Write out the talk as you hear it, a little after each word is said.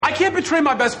I can't betray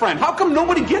my best friend. How come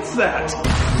nobody gets that?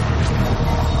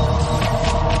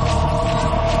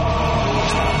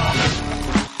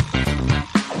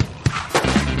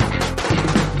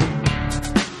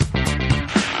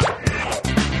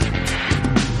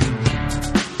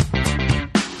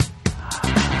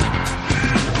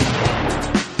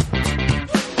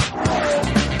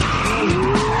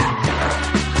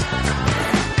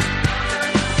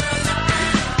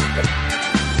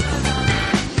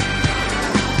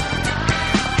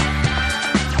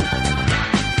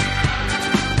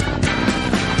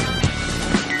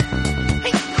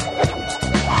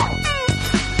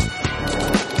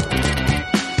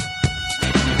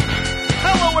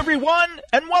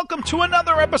 To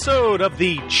another episode of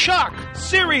the Chuck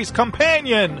Series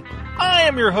Companion. I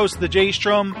am your host, the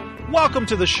J-Strom. Welcome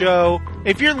to the show.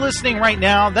 If you're listening right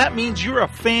now, that means you're a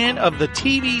fan of the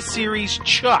TV series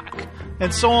Chuck.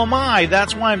 And so am I.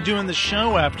 That's why I'm doing the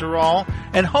show after all.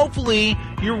 And hopefully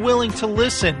you're willing to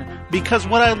listen, because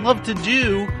what I love to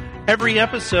do every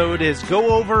episode is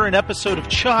go over an episode of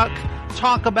Chuck,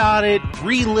 talk about it,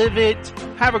 relive it,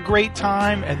 have a great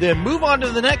time, and then move on to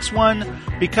the next one,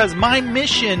 because my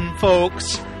mission,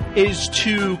 folks, is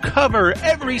to cover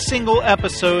every single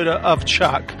episode of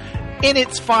Chuck in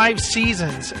its 5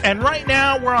 seasons. And right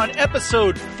now we're on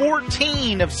episode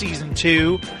 14 of season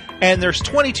 2, and there's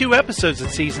 22 episodes in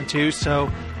season 2, so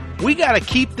we got to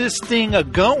keep this thing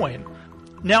a-going.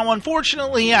 Now,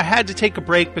 unfortunately, I had to take a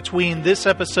break between this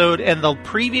episode and the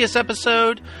previous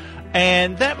episode,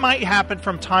 and that might happen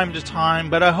from time to time,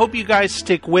 but I hope you guys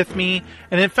stick with me.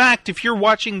 And in fact, if you're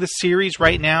watching the series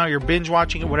right now, you're binge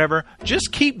watching it, whatever,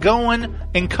 just keep going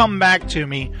and come back to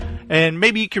me. And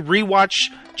maybe you could rewatch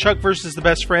Chuck versus the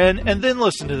Best Friend and then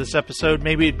listen to this episode.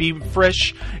 Maybe it'd be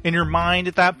fresh in your mind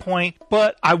at that point.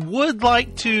 But I would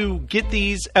like to get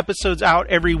these episodes out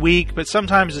every week, but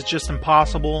sometimes it's just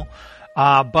impossible.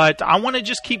 But I want to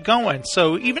just keep going.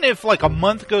 So even if like a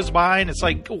month goes by and it's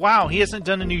like, wow, he hasn't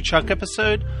done a new Chuck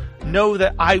episode, know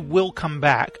that I will come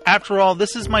back. After all,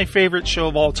 this is my favorite show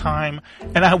of all time,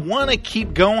 and I want to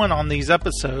keep going on these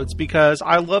episodes because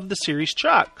I love the series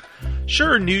Chuck.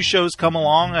 Sure, new shows come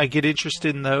along, I get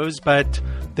interested in those, but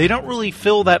they don't really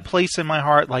fill that place in my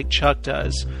heart like Chuck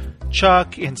does.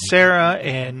 Chuck and Sarah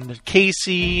and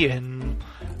Casey and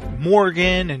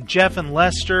Morgan and Jeff and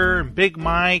Lester and Big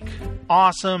Mike,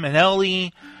 Awesome and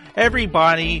Ellie,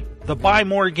 everybody, the Buy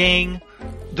More gang,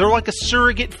 they're like a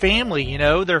surrogate family, you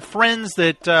know? They're friends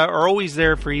that are always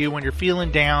there for you when you're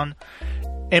feeling down.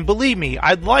 And believe me,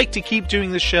 I'd like to keep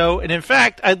doing the show, and in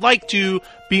fact, I'd like to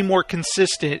be more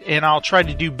consistent, and I'll try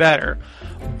to do better.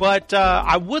 But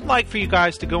I would like for you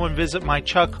guys to go and visit my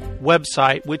Chuck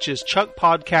website, which is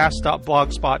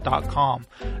chuckpodcast.blogspot.com.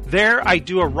 There, I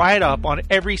do a write-up on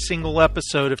every single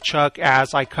episode of Chuck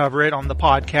as I cover it on the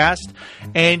podcast,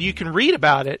 and you can read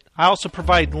about it. I also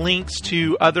provide links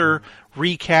to other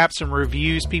recaps and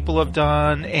reviews people have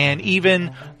done, and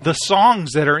even the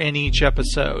songs that are in each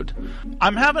episode.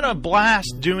 I'm having a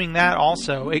blast doing that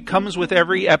also. It comes with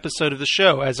every episode of the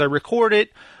show. As I record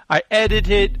it, I edit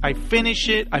it, I finish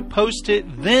it, I post it,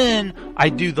 then I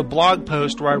do the blog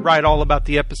post where I write all about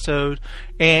the episode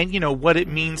and, you know, what it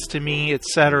means to me,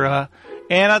 etc.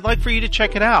 And I'd like for you to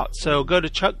check it out. So go to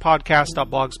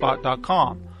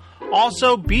chuckpodcast.blogspot.com.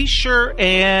 Also, be sure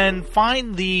and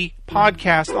find the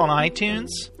podcast on iTunes,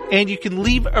 and you can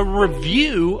leave a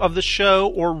review of the show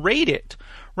or rate it.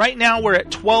 Right now, we're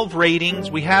at 12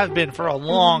 ratings. We have been for a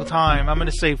long time. I'm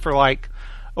going to say for like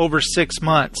over 6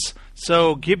 months.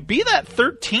 So be that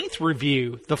 13th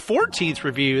review, the 14th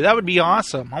review. That would be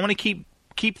awesome. I want to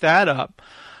keep that up.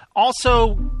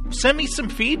 Also, send me some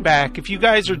feedback. If you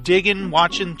guys are digging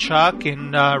watching Chuck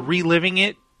and reliving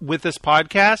it with this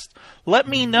podcast, let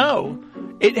me know.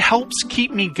 It helps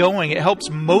keep me going. It helps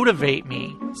motivate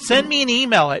me. Send me an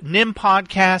email at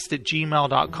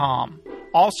nimpodcast@gmail.com.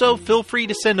 Also, feel free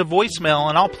to send a voicemail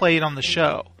and I'll play it on the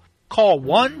show. Call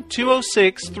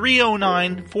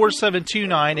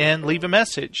 1-206-309-4729 and leave a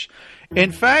message.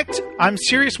 In fact, I'm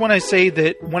serious when I say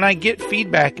that when I get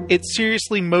feedback, it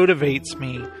seriously motivates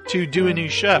me to do a new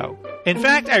show. In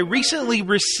fact, I recently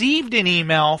received an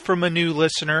email from a new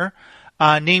listener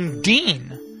named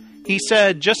Dean. He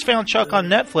said, just found Chuck on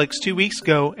Netflix 2 weeks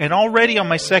ago and already on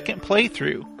my second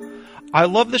playthrough. I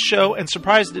love the show and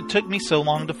surprised it took me so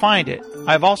long to find it.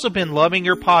 I've also been loving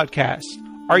your podcast.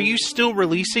 Are you still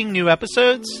releasing new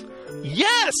episodes?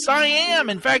 Yes, I am.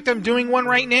 In fact, I'm doing one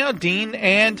right now, Dean.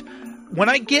 And when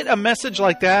I get a message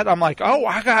like that, I'm like, oh,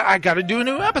 I got to do a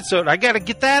new episode. I got to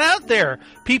get that out there.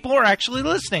 People are actually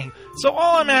listening. So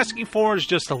all I'm asking for is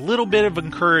just a little bit of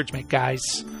encouragement,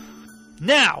 guys.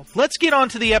 Now, let's get on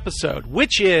to the episode,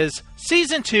 which is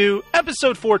Season 2,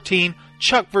 Episode 14,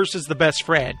 Chuck versus the Best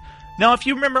Friend. Now, if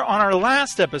you remember on our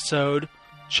last episode,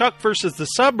 Chuck versus the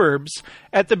Suburbs,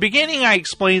 at the beginning I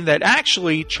explained that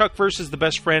actually Chuck versus the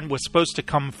Best Friend was supposed to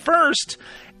come first,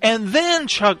 and then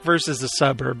Chuck versus the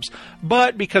Suburbs.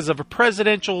 But because of a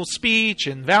presidential speech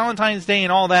and Valentine's Day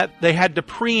and all that, they had to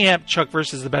preempt Chuck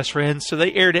versus the Best Friend, so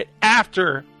they aired it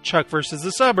after Chuck versus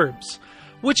the Suburbs,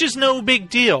 which is no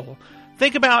big deal.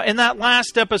 Think about, in that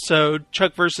last episode,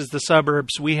 Chuck versus the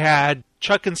Suburbs, we had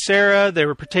Chuck and Sarah, they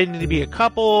were pretending to be a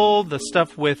couple, the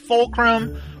stuff with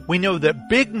Fulcrum. We know that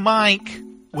Big Mike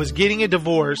was getting a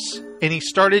divorce, and he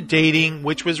started dating,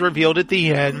 which was revealed at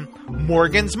the end,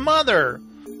 Morgan's mother.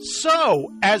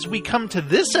 So, as we come to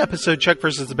this episode, Chuck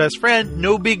versus the Best Friend,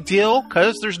 no big deal,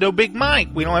 because there's no Big Mike.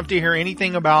 We don't have to hear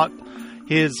anything about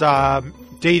his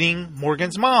dating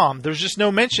Morgan's mom. There's just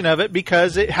no mention of it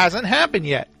because it hasn't happened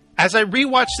yet. As I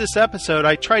rewatched this episode,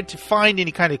 I tried to find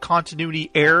any kind of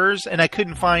continuity errors, and I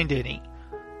couldn't find any.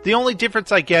 The only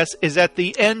difference, I guess, is at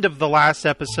the end of the last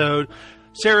episode,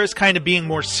 Sarah's kind of being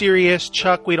more serious.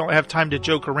 Chuck, we don't have time to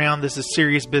joke around. This is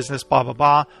serious business, blah, blah,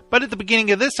 blah. But at the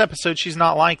beginning of this episode, she's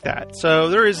not like that. So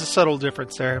there is a subtle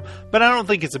difference there. But I don't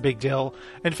think it's a big deal.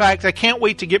 In fact, I can't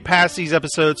wait to get past these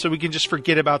episodes so we can just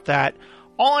forget about that.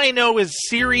 All I know is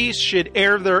series should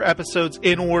air their episodes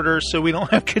in order so we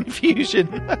don't have confusion.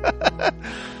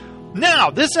 Now,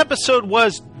 this episode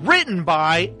was written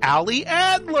by Ali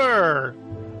Adler.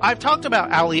 I've talked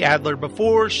about Ali Adler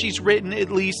before. She's written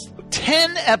at least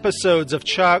 10 episodes of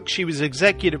Chuck. She was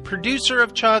executive producer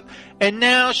of Chuck, and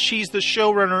now she's the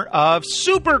showrunner of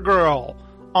Supergirl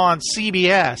on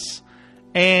CBS.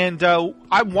 And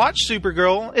I watched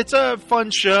Supergirl. It's a fun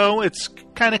show. It's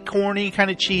kind of corny, kind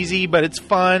of cheesy, but it's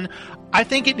fun. I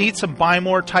think it needs some Buy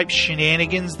More type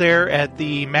shenanigans there at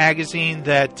the magazine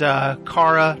that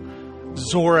Kara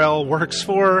Zor-El works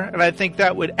for, and I think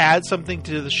that would add something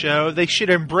to the show. They should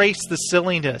embrace the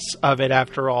silliness of it,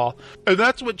 after all. And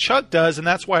that's what Chuck does, and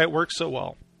that's why it works so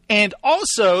well. And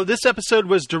also, this episode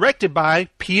was directed by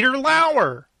Peter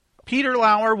Lauer. Peter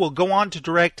Lauer will go on to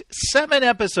direct 7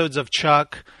 episodes of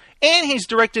Chuck, and he's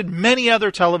directed many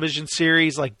other television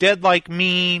series like Dead Like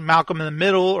Me, Malcolm in the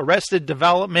Middle, Arrested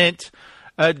Development.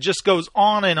 Just goes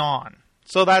on and on.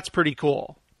 So that's pretty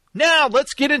cool. Now,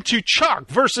 let's get into Chuck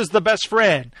versus the Best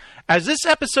Friend. As this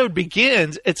episode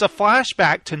begins, it's a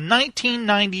flashback to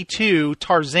 1992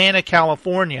 Tarzana,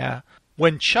 California,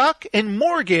 when Chuck and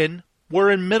Morgan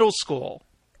were in middle school.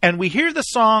 And we hear the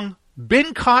song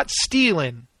Been Caught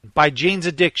Stealing by Jane's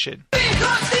Addiction. Been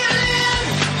caught stealing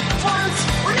once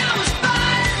when I was 5.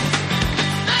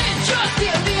 I ain't just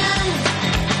stealing.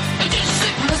 It just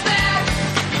simple as that.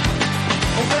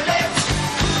 But let's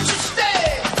just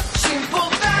stay simple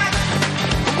fact.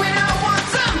 When I want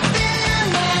something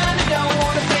and I don't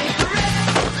want to pay for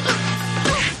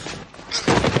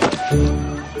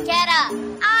it. Get up.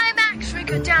 I'm actually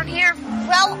good down here.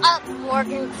 Grow up,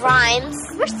 Morgan Grimes.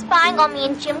 You're spying on me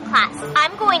in gym class.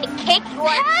 I'm going to kick your...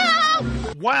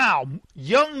 Help! Wow,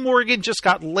 young Morgan just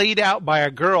got laid out by a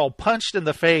girl, punched in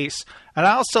the face. And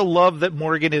I also love that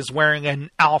Morgan is wearing an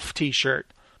Alf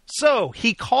t-shirt. So,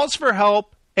 he calls for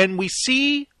help, and we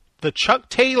see the Chuck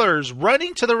Taylors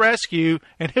running to the rescue.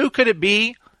 And who could it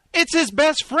be? It's his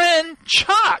best friend,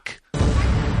 Chuck!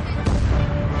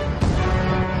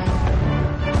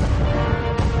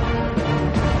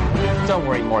 Don't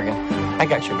worry, Morgan. I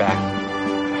got your back.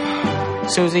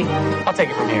 Susie, I'll take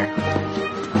it from here.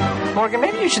 Morgan,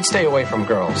 maybe you should stay away from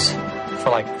girls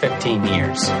for like 15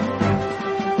 years.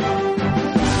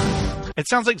 It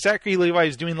sounds like Zachary Levi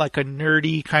is doing like a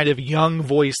nerdy kind of young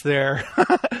voice there.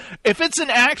 If it's an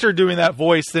actor doing that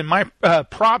voice, then my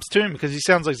props to him because he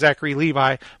sounds like Zachary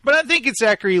Levi. But I think it's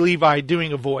Zachary Levi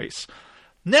doing a voice.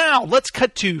 Now, let's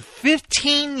cut to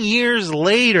 15 years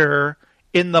later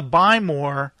in the Buy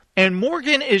More. And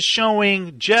Morgan is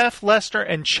showing Jeff, Lester,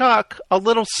 and Chuck a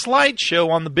little slideshow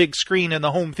on the big screen in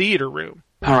the home theater room.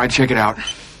 All right, check it out.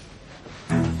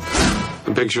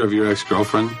 A picture of your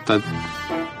ex-girlfriend?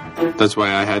 That's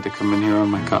why I had to come in here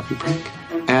on my coffee break?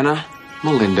 Anna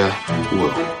Melinda Wu.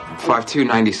 5'2",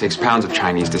 96 pounds of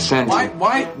Chinese descent.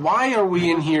 Why are we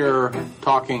in here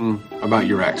talking about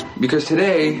your ex? Because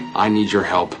today, I need your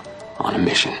help on a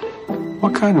mission.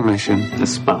 What kind of mission? A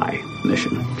spy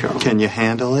mission, Charles. Can you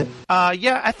handle it?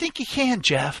 Yeah, I think you can,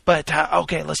 Jeff. But,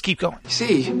 okay, let's keep going.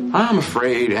 See, I'm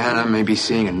afraid Anna may be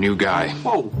seeing a new guy.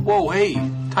 Whoa, hey,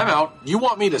 time out. You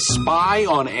want me to spy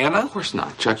on Anna? Of course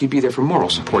not, Chuck. You'd be there for moral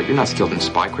support. You're not skilled in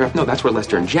spycraft. No, that's where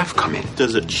Lester and Jeff come in.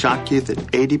 Does it shock you that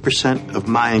 80% of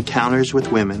my encounters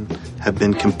with women have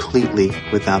been completely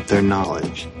without their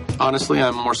knowledge? Honestly,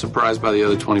 I'm more surprised by the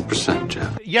other 20%,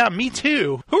 Jeff. Yeah, me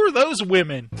too. Who are those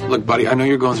women? Look, buddy, I know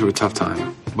you're going through a tough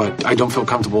time, but I don't feel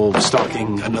comfortable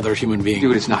stalking another human being.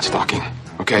 Dude, it's not stalking,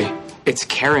 okay? It's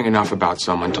caring enough about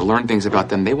someone to learn things about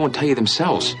them they won't tell you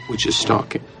themselves. Which is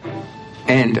stalking.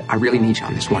 And I really need you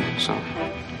on this one, so...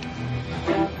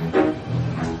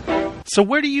 So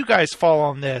where do you guys fall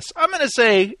on this? I'm going to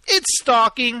say it's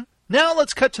stalking. Now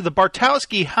let's cut to the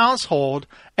Bartowski household,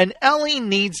 and Ellie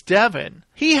needs Devin.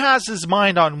 He has his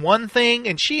mind on one thing,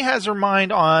 and she has her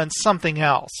mind on something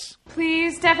else.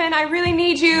 Please, Devin, I really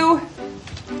need you.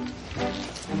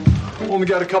 Only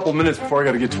got a couple minutes before I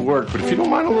got to get to work, but if you don't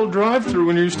mind a little drive-through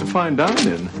when you're used to fine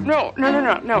dining. No,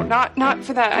 not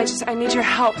for that. I need your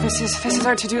help. This is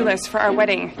our to-do list for our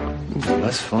wedding. Ooh,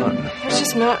 less fun. There's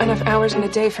just not enough hours in the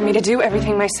day for me to do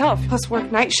everything myself. Plus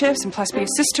work night shifts, and plus be a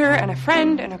sister and a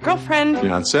friend and a girlfriend.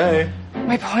 Fiancé.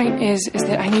 My point is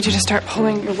that I need you to start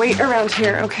pulling your weight around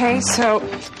here, okay? So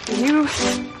you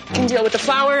can deal with the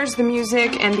flowers, the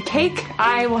music, and the cake.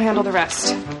 I will handle the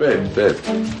rest. Babe.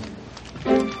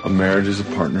 A marriage is a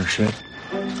partnership.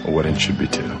 A wedding should be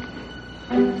too.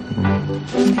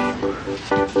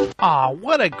 Aw,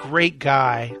 what a great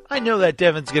guy. I know that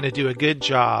Devin's going to do a good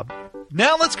job.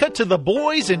 Now let's cut to the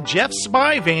boys in Jeff's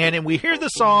spy van, and we hear the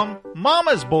song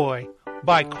Mama's Boy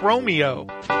by Chromeo.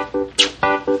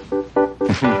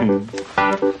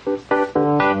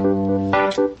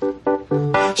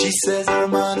 She says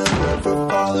I'm on a love for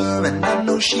father, and I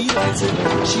know she likes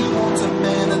it. She wants a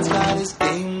man that's got his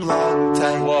game locked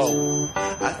tight. Whoa.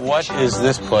 What is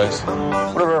this place?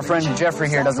 Whatever our friend Jeffrey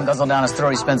here doesn't guzzle down his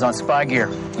throat, he spends on spy gear.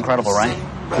 Incredible, right?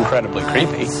 Incredibly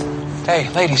creepy. Hey,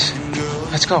 ladies,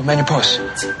 let's go. Man your puss.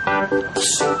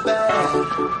 So bad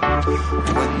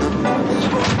when the only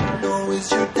one you know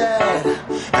is your dad.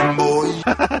 And boy,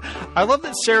 I love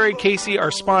that Sarah and Casey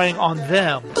are spying on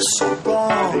them. so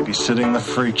wrong. Babysitting the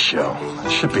freak show.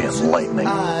 That should be enlightening.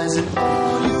 Eyes and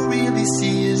all you really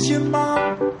see is your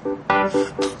mom.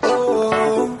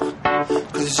 Oh,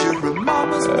 'cause you're a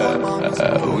mama's boy, mama's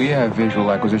boy. We have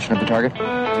visual acquisition of the target.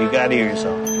 You gotta hear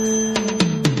yourself.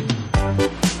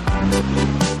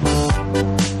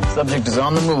 Subject is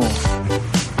on the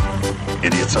move.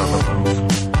 Idiots on the move.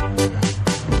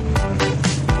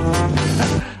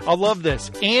 I love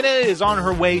this. Anna is on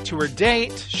her way to her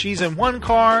date. She's in one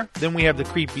car. Then we have the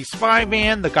creepy spy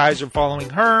van. The guys are following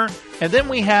her. And then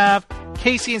we have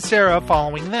Casey and Sarah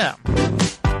following them.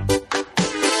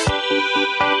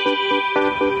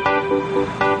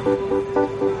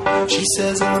 She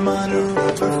says I'm on her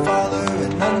of her father,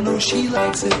 and I know she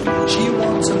likes it. She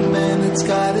wants a man that's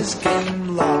got his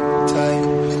game locked tight.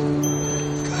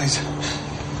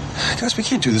 Guys, we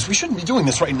can't do this. We shouldn't be doing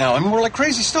this right now. I mean, we're like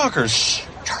crazy stalkers. Shh.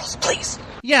 Charles, please.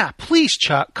 Yeah, please,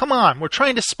 Chuck. Come on. We're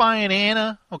trying to spy on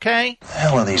Anna, okay? The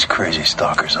hell are these crazy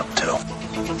stalkers up to?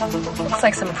 Looks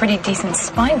like some pretty decent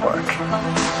spy work.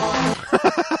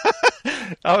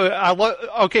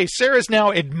 Okay, Sarah's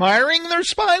now admiring their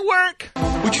spy work?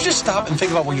 Would you just stop and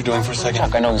think about what you're doing for a second?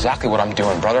 Chuck, I know exactly what I'm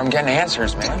doing, brother. I'm getting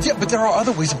answers, man. Yeah, but there are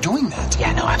other ways of doing that.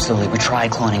 Yeah, no, absolutely. We tried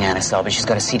cloning Anna's cell, but she's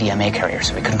got a CDMA carrier,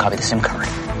 so we couldn't copy the SIM card.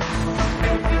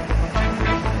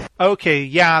 Okay,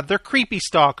 yeah, they're creepy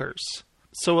stalkers.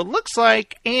 So it looks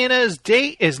like Anna's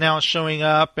date is now showing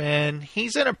up, and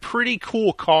he's in a pretty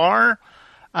cool car.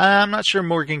 I'm not sure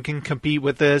Morgan can compete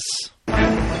with this. Wait.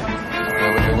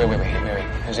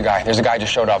 There's a guy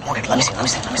just showed up. Morgan, let me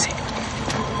see.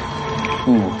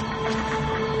 Ooh.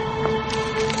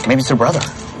 Maybe it's her brother.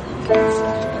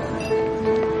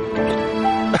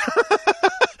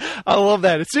 I love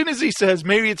that. As soon as he says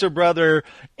maybe it's her brother,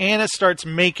 Anna starts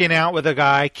making out with a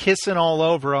guy, kissing all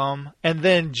over him. And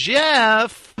then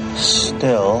Jeff...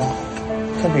 Still,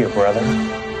 could be her brother.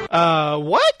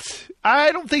 What?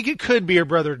 I don't think it could be her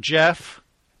brother, Jeff.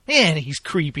 Man, he's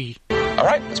creepy. All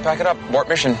right, let's pack it up. Abort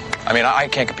mission. I mean, I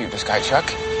can't compete with this guy, Chuck.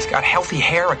 He's got healthy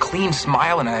hair, a clean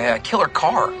smile, and a killer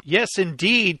car. Yes,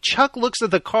 indeed. Chuck looks at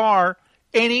the car,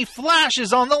 and he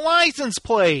flashes on the license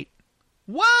plate.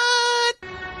 What?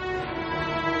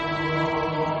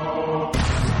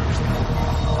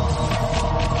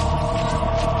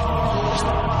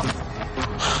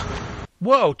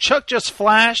 Whoa, Chuck just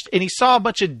flashed, and he saw a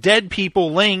bunch of dead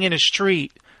people laying in a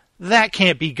street. That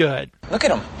can't be good. Look at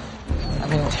him. I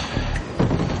mean,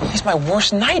 he's my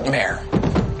worst nightmare.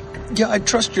 Yeah, I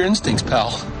trust your instincts, pal.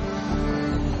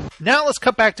 Now let's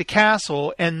cut back to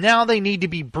Castle, and now they need to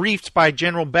be briefed by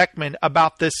General Beckman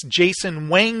about this Jason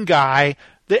Wang guy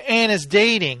that Anna's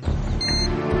dating.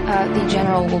 The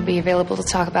General will be available to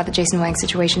talk about the Jason Wang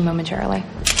situation momentarily.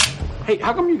 Hey,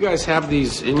 how come you guys have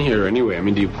these in here anyway? I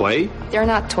mean, do you play? They're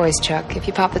not toys, Chuck. If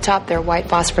you pop the top, they're white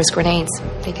phosphorus grenades.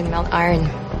 They can melt iron.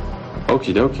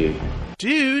 Okie dokie.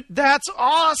 Dude, that's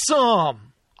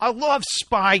awesome! I love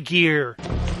spy gear.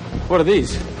 What are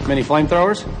these? Mini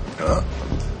flamethrowers?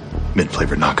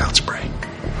 Mint-flavored knockout spray.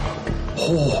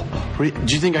 Oh,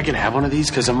 do you think I could have one of these?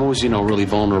 Because I'm always, really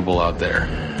vulnerable out there.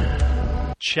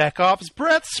 Chekhov's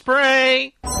breath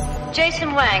spray.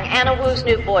 Jason Wang, Anna Wu's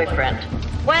new boyfriend.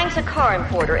 Wang's a car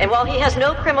importer, and while he has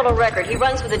no criminal record, he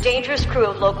runs with a dangerous crew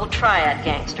of local triad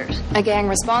gangsters. A gang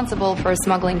responsible for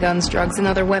smuggling guns, drugs, and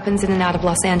other weapons in and out of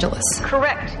Los Angeles.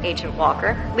 Correct, Agent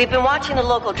Walker. We've been watching the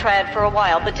local triad for a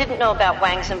while, but didn't know about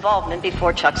Wang's involvement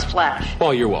before Chuck's flash.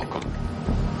 Well, you're welcome.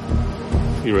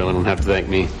 You really don't have to thank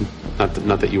me.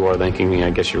 Not that you are thanking me. I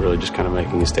guess you're really just kind of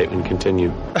making a statement.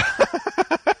 Continue.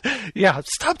 Yeah,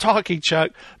 stop talking,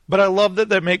 Chuck. But I love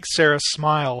that makes Sarah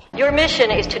smile. Your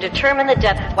mission is to determine the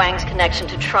depth of Wang's connection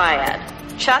to Triad.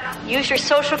 Chuck, use your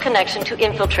social connection to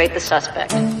infiltrate the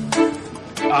suspect.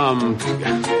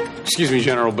 Excuse me,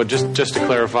 General, but just to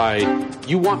clarify,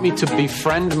 you want me to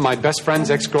befriend my best friend's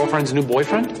ex-girlfriend's new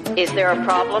boyfriend? Is there a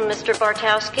problem, Mr.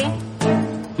 Bartowski?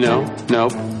 No,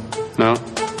 not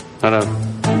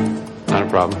a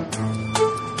problem.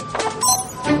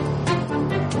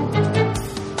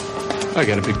 I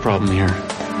got a big problem here.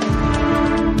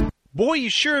 Boy, you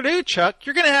sure do, Chuck.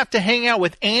 You're going to have to hang out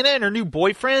with Anna and her new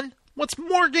boyfriend? What's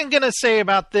Morgan going to say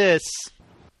about this?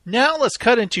 Now let's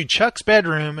cut into Chuck's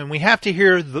bedroom, and we have to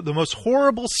hear the most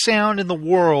horrible sound in the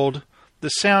world, the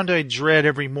sound I dread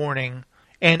every morning.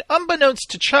 And unbeknownst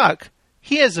to Chuck,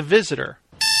 he has a visitor.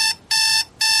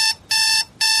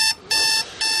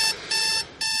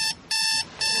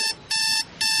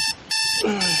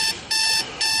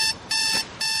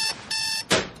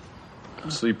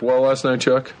 Sleep well last night,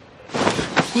 Chuck?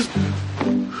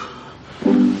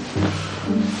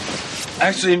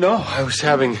 Actually, no. I was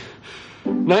having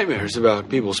nightmares about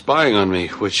people spying on me,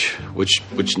 which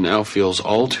now feels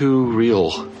all too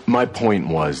real. My point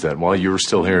was that while you were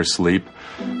still here asleep,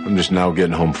 I'm just now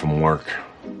getting home from work.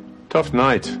 Tough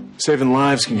night. Saving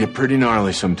lives can get pretty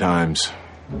gnarly sometimes.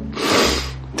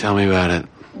 Tell me about it.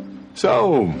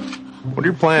 So, what are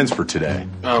your plans for today?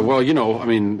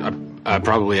 I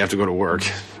probably have to go to work,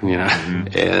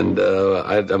 and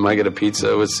I might get a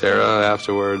pizza with Sarah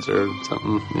afterwards or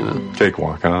something,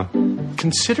 Cakewalk, huh?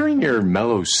 Considering your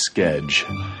mellow sketch,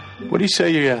 what do you say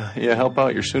you help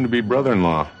out your soon-to-be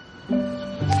brother-in-law?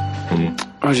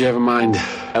 What'd you have in mind?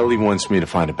 Ellie wants me to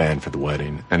find a band for the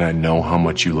wedding, and I know how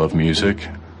much you love music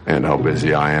and how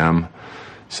busy I am.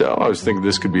 So I was thinking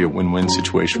this could be a win-win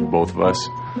situation for both of us.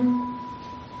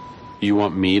 You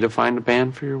want me to find a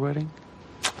band for your wedding?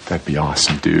 That'd be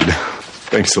awesome, dude.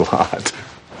 Thanks a lot.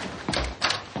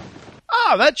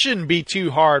 Oh, that shouldn't be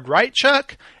too hard, right,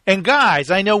 Chuck? And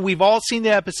guys, I know we've all seen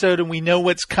the episode and we know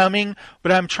what's coming,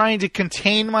 but I'm trying to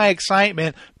contain my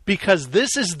excitement because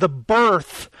this is the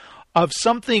birth of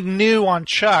something new on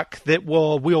Chuck that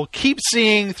we'll keep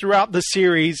seeing throughout the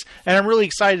series, and I'm really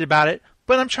excited about it,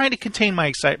 but I'm trying to contain my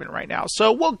excitement right now,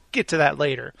 so we'll get to that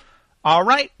later. All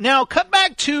right, now cut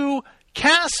back to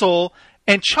Castle.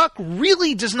 And Chuck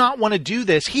really does not want to do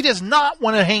this. He does not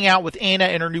want to hang out with Anna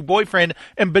and her new boyfriend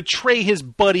and betray his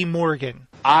buddy Morgan.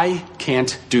 I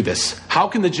can't do this. How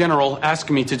can the General ask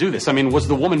me to do this? I mean, was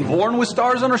the woman born with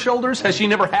stars on her shoulders? Has she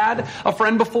never had a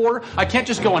friend before? I can't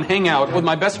just go and hang out with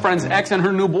my best friend's ex and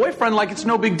her new boyfriend like it's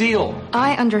no big deal.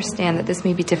 I understand that this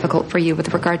may be difficult for you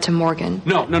with regard to Morgan.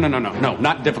 No,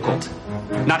 not difficult.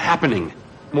 Not happening.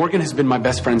 Morgan has been my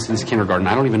best friend since kindergarten.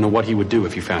 I don't even know what he would do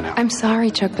if you found out. I'm sorry,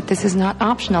 Chuck, but this is not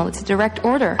optional. It's a direct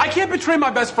order. I can't betray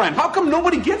my best friend. How come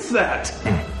nobody gets that?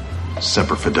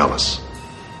 Semper Fidelis.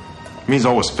 It means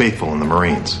always faithful in the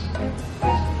Marines.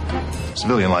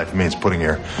 Civilian life means putting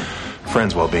your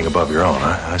friends' well-being above your own.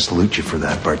 I salute you for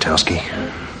that, Bartowski.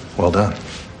 Well done.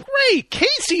 Great,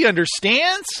 Casey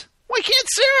understands. Why can't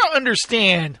Sarah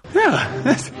understand? Yeah,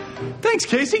 thanks,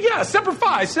 Casey. Yeah, Semper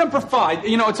Fi, Semper Fi.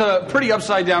 It's a pretty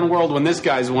upside-down world when this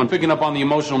guy's the one picking up on the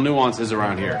emotional nuances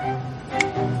around here.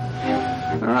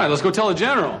 All right, let's go tell the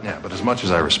General. Yeah, but as much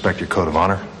as I respect your code of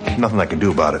honor, nothing I can do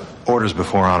about it. Orders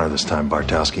before honor this time,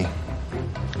 Bartowski.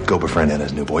 Go befriend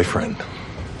Anna's new boyfriend.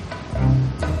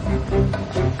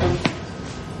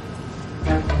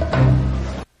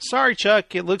 Sorry,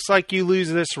 Chuck. It looks like you lose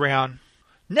this round.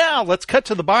 Now, let's cut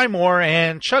to the Buy More,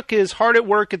 and Chuck is hard at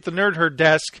work at the Nerd Herd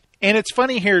desk. And it's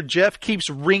funny here, Jeff keeps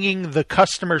ringing the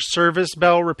customer service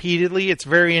bell repeatedly. It's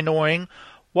very annoying.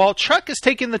 While Chuck is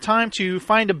taking the time to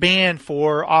find a band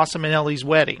for Awesome and Ellie's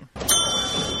wedding.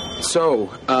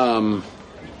 So,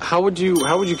 How would you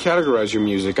categorize your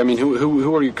music? I mean,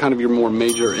 who are kind of your more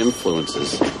major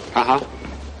influences?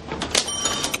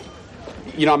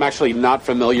 You know, I'm actually not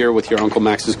familiar with your Uncle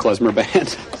Max's klezmer band.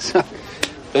 So,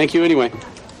 thank you anyway.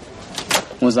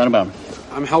 What was that about?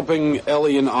 I'm helping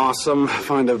Ellie and Awesome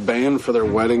find a band for their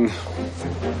wedding.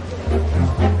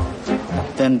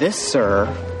 Then this, sir,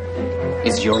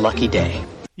 is your lucky day.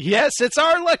 Yes, it's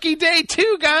our lucky day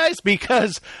too, guys,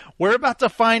 because we're about to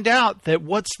find out that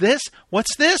what's this?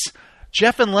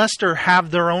 Jeff and Lester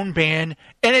have their own band,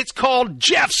 and it's called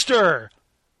Jeffster.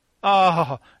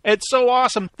 Oh, it's so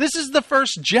awesome. This is the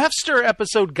first Jeffster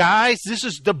episode, guys. This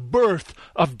is the birth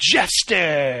of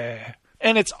Jeffster,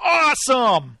 and it's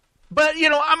awesome. But, you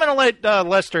know, I'm going to let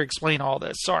Lester explain all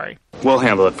this. Sorry. We'll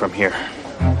handle it from here.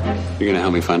 You're going to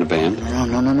help me find a band?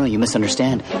 No. You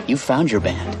misunderstand. You found your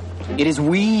band. It is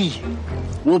we.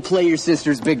 We'll play your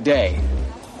sister's big day.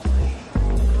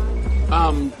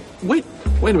 Wait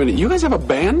a minute. You guys have a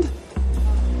band?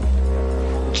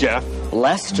 Jeff.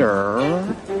 Lester.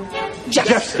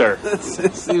 Jeffster.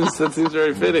 that seems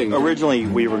very fitting. Originally,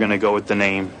 we were going to go with the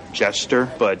name Jeffster,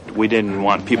 but we didn't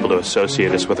want people to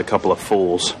associate us with a couple of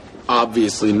fools.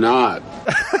 Obviously not.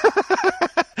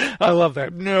 I love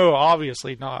that. No,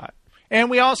 obviously not. And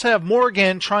we also have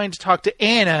Morgan trying to talk to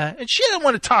Anna, and she didn't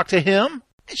want to talk to him.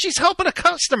 And she's helping a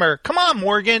customer. Come on,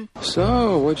 Morgan.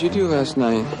 So, what'd you do last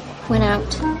night? Went out.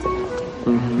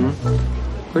 Mm-hmm.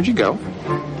 Where'd you go?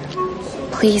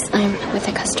 Please, I'm with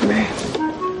a customer.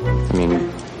 I mean, did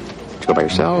you go by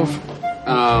yourself?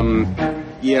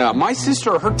 Yeah, my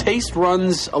sister, her taste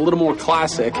runs a little more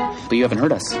classic. But you haven't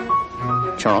heard us.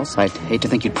 Charles, I'd hate to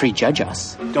think you'd prejudge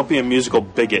us. Don't be a musical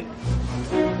bigot.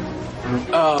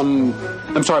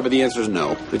 I'm sorry, but the answer is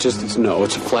no. It's no.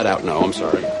 It's a flat out no. I'm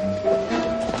sorry.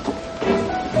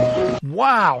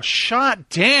 Wow, shot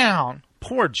down.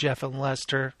 Poor Jeff and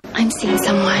Lester. I'm seeing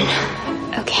someone.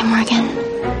 Okay, Morgan.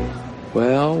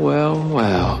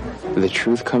 Well. The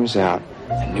truth comes out.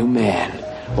 A new man.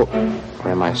 Well, or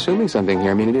am I assuming something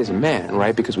here? I mean, it is a man,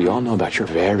 right? Because we all know about your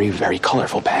very, very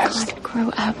colorful past. God, grow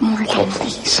up, Morgan. Oh,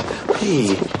 please.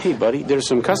 Hey, buddy. There's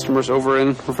some customers over in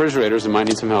refrigerators that might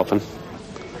need some helping.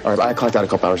 All right, I clocked out a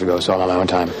couple hours ago, so I'm on my own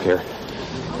time. Here.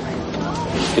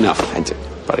 Enough. That's it,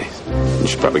 buddy. You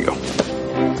should probably go.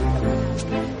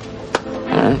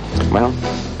 All right. Well,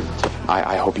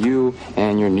 I hope you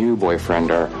and your new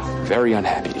boyfriend are very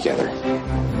unhappy together.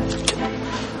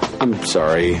 I'm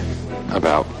sorry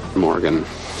about Morgan.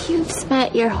 You've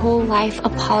spent your whole life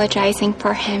apologizing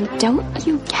for him. Don't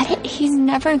you get it? He's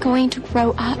never going to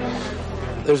grow up.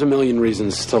 There's a million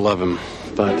reasons to love him,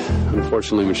 but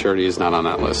unfortunately maturity is not on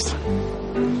that list.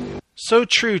 So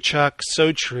true, Chuck.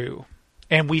 So true.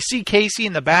 And we see Casey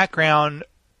in the background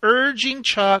urging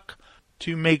Chuck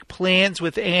to make plans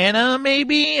with Anna,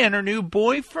 maybe, and her new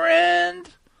boyfriend.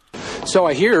 So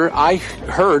I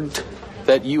heard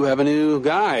that you have a new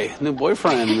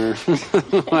boyfriend, or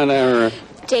whatever.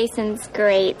 Jason's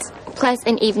great. Plus,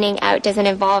 an evening out doesn't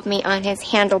involve me on his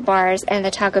handlebars and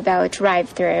the Taco Bell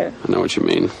drive-thru. I know what you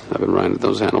mean. I've been riding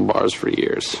those handlebars for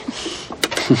years.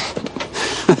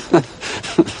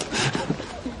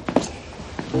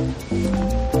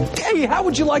 Hey, how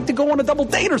would you like to go on a double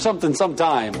date or something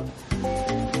sometime?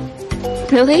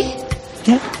 Really?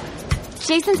 Yeah.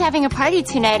 Jason's having a party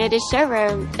tonight at his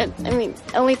showroom.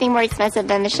 Only thing more expensive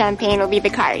than the champagne will be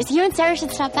the cars. You and Sarah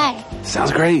should stop by.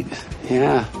 Sounds great.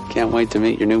 Yeah, can't wait to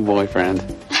meet your new boyfriend.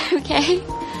 Okay.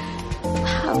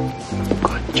 Wow.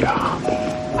 Good job.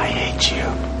 I hate you.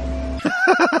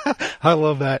 I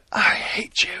love that. I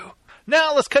hate you.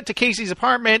 Now let's cut to Casey's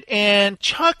apartment, and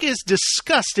Chuck is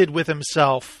disgusted with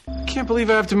himself. Can't believe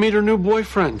I have to meet her new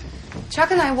boyfriend.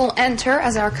 Chuck and I will enter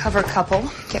as our cover couple.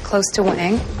 Get close to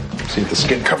Wang. See if the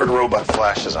skin-covered robot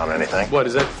flashes on anything. What,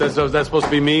 is that supposed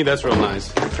to be me? That's real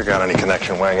nice. Figure out any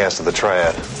connection Wang has to the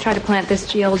triad. Let's try to plant this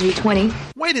GLG-20.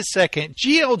 Wait a second.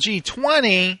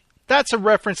 GLG-20? That's a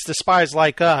reference to Spies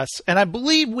Like Us. And I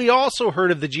believe we also heard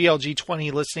of the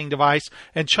GLG-20 listening device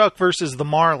in Chuck versus the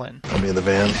Marlin. I'll be in the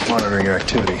van monitoring your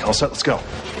activity. All set, let's go.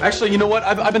 Actually, you know what?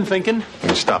 I've been thinking.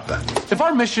 You stop that. If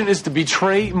our mission is to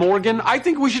betray Morgan, I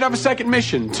think we should have a second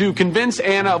mission to convince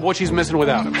Anna of what she's missing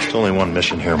without him. There's only one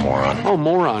mission here, moron. Oh,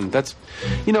 moron. That's,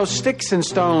 sticks and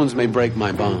stones may break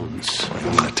my bones. You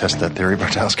want to test that theory,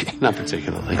 Bartowski? Not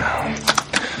particularly.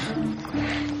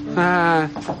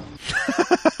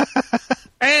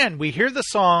 And we hear the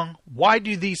song, Why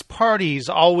Do These Parties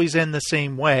Always End the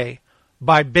Same Way?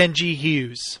 By Benji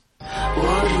Hughes.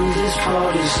 Why do these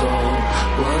parties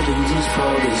always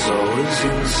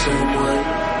end the same way?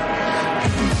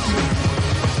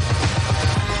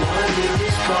 Why do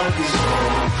these parties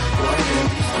always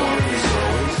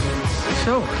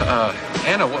So,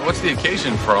 Anna, what's the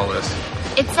occasion for all this?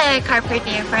 It's a car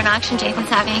preview for an auction Jason's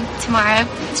having tomorrow.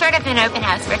 Sort of an open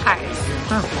house for cars.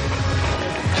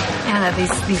 Anna,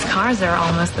 these cars are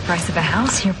almost the price of a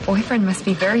house. Your boyfriend must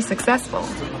be very successful.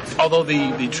 Although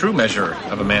the true measure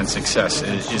of a man's success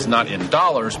is not in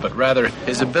dollars, but rather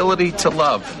his ability to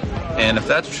love. And if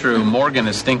that's true, Morgan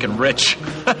is stinking rich.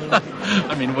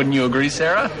 I mean, wouldn't you agree,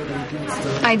 Sarah?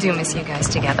 I do miss you guys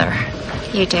together.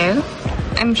 You do?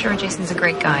 I'm sure Jason's a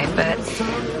great guy, but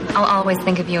I'll always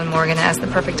think of you and Morgan as the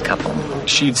perfect couple.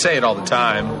 She'd say it all the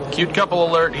time. Cute couple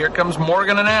alert, here comes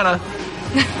Morgan and Anna.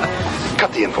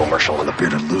 Got the infomercial when the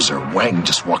bearded loser Wang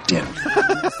just walked in.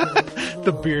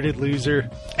 The bearded loser.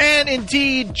 And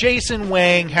indeed, Jason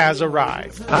Wang has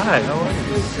arrived. Hi, how are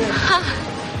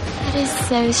That is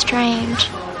so strange.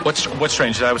 What's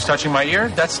strange? That I was touching my ear?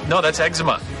 That's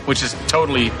eczema, which is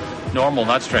totally normal,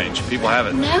 not strange. People have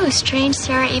it. No, strange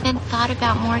Sarah even thought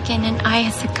about Morgan and I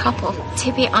as a couple.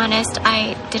 To be honest,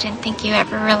 I didn't think you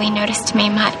ever really noticed me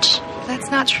much. That's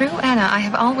not true, Anna. I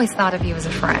have always thought of you as a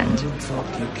friend.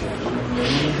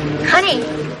 Honey,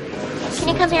 can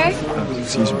you come here?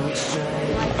 Excuse me.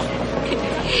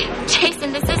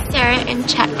 Jason, this is Sarah and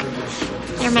Chuck.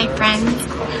 They're my friends.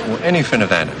 Well, any friend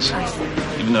of Anna's.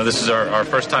 Even though this is our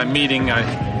first time meeting,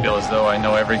 I feel as though I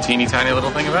know every teeny tiny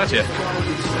little thing about you.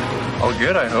 All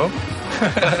good, I hope.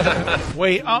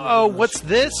 Wait, what's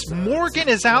this? Morgan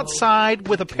is outside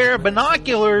with a pair of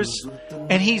binoculars,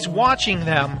 and he's watching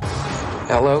them.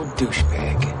 Hello,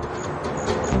 douchebag.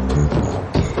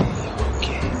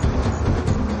 Okay.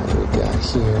 What do we got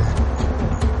here?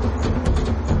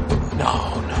 No,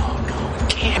 it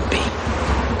can't be.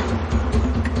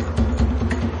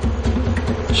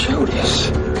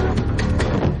 Judas.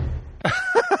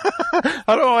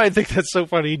 I don't know why I think that's so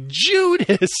funny.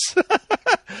 Judas!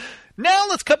 Now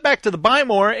let's cut back to the Buy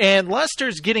More, and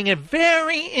Lester's getting a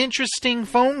very interesting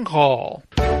phone call.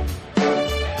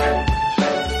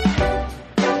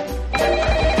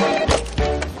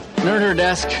 Nerd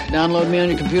desk. Download me on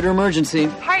your computer emergency.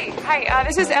 Hi,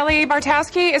 this is Ellie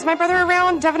Bartowski. Is my brother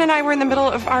around? Devin and I were in the middle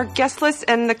of our guest list,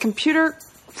 and the computer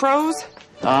froze.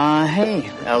 Hey,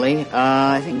 Ellie.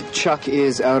 I think Chuck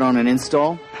is out on an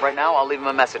install. Right now, I'll leave him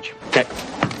a message. Okay.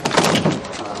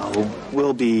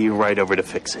 We'll be right over to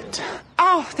fix it.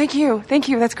 Oh, thank you.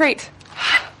 That's great.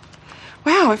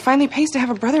 Wow, it finally pays to have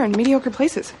a brother in mediocre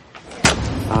places.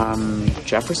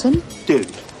 Jefferson? Dude,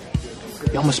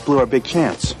 you almost blew our big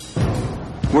chance.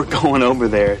 We're going over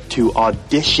there to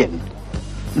audition.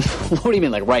 What do you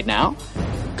mean, like right now?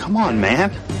 Come on,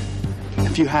 man.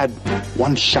 If you had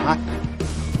one shot,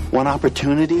 one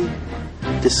opportunity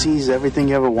to seize everything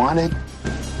you ever wanted,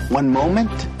 one moment,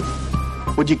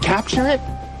 would you capture it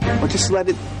or just let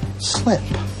it slip?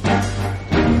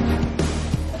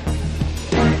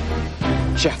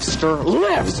 Jeffster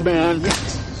lives, man.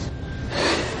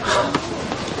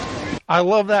 I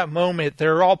love that moment.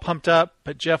 They're all pumped up,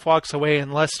 but Jeff walks away,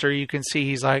 and Lester, you can see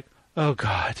he's like, oh,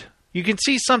 God. You can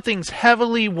see something's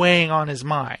heavily weighing on his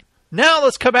mind. Now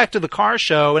let's cut back to the car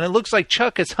show, and it looks like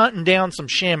Chuck is hunting down some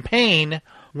champagne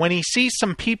when he sees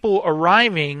some people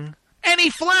arriving, and he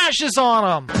flashes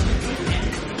on them.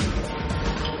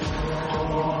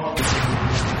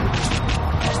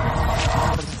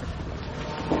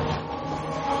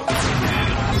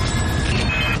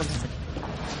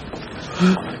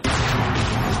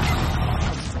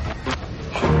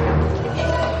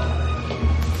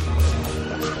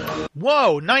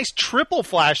 Whoa, nice triple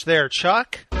flash there,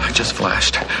 Chuck. I just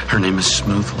flashed. Her name is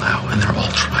Smooth Lau, and they're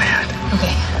all triad.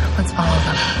 Okay, let's follow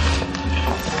them.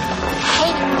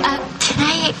 Hey, can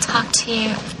I talk to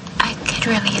you? I could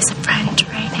really use a friend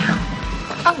right now.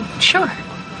 Oh, sure.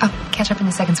 I'll catch up in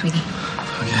a second, sweetie.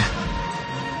 Okay.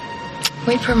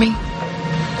 Wait for me.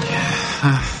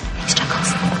 Thanks,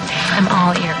 Chuckles. I'm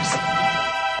all ears.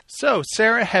 So,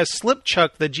 Sarah has slipped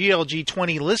Chuck the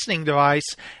GLG-20 listening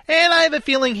device, and I have a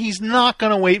feeling he's not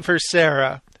going to wait for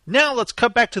Sarah. Now let's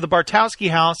cut back to the Bartowski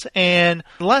house, and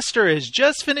Lester is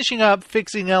just finishing up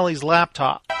fixing Ellie's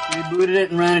laptop. Rebooted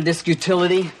it and ran a disk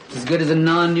utility. As good as a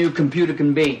non-new computer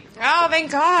can be. Oh,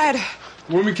 thank God.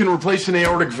 Women can replace an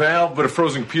aortic valve, but a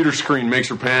frozen computer screen makes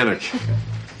her panic.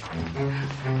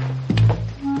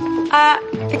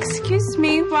 Excuse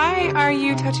me, why are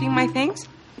you touching my things?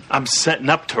 I'm setting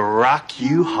up to rock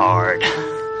you hard.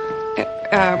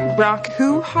 Rock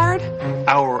who hard?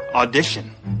 Our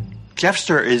audition.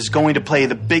 Jeffster is going to play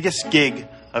the biggest gig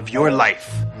of your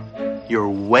life. Your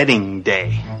wedding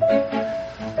day.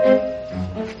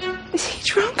 Is he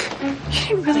drunk? You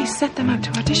didn't really set them up to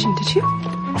audition, did you?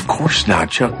 Of course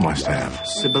not. Chuck must have.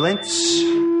 Sibilance,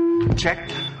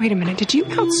 Check. Wait a minute, did you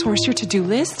outsource your to-do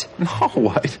list? No,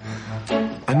 what?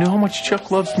 I know how much Chuck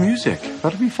loves music.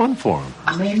 That'll be fun for him.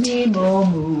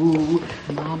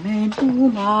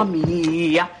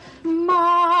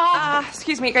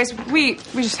 Excuse me, guys. We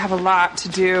just have a lot to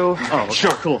do. Oh,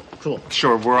 sure, cool.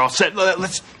 Sure, we're all set.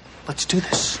 Let's do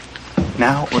this.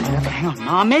 Now or never. Hang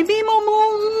on.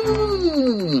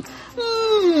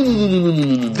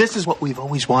 This is what we've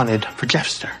always wanted for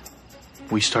Jeffster.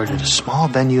 We started a small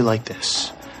venue like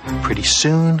this. Pretty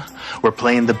soon, we're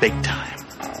playing the big time.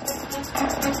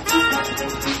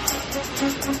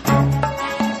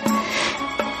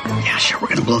 Yeah, sure, we're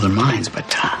gonna blow their minds,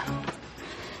 but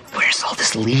where's all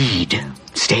this lead?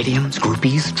 Stadiums,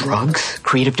 groupies, drugs,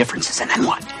 creative differences, and then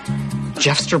what?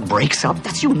 Jeffster breaks up?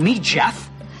 That's you and me, Jeff.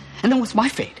 And then what's my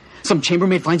fate? Some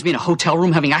chambermaid finds me in a hotel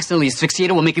room having accidentally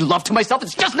asphyxiated while making love to myself?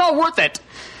 It's just not worth it!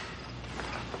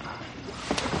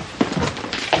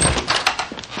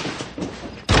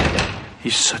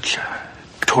 He's such a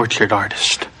tortured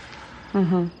artist.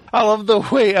 I love the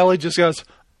way Ellie just goes,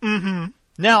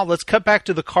 Now, let's cut back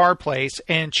to the car place,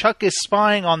 and Chuck is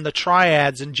spying on the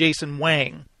triads and Jason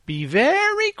Wang. Be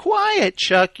very quiet,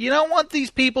 Chuck. You don't want these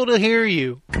people to hear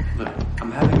you. Look,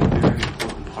 I'm having a very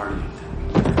important party.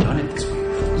 I've never done it this way.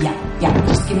 Yeah,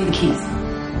 just give me the keys.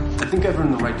 I think I've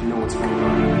earned the right to know what's going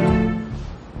on.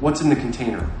 What's in the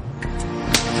container?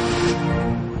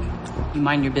 You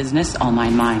mind your business, I'll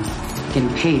mind mine.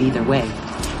 Getting paid either way.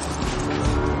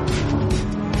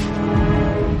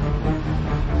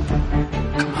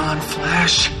 Come on,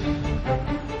 Flash.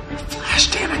 Flash,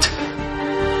 damn it.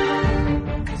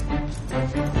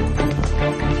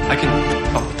 I can...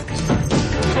 Oh.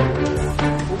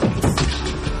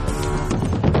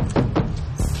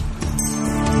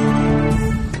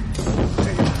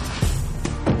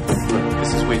 Look,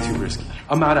 this is way too risky.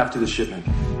 I'm out after the shipment.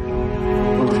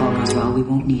 Well, if all goes well, we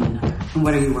won't need another. And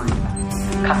what are you worried about?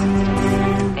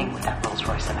 Cousins. Thing with that Rolls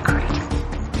Royce in the crate.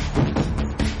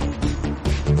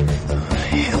 The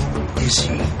hell is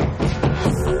he?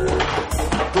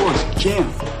 Doors, jam.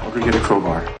 I'll go get a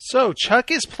crowbar. So Chuck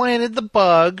has planted the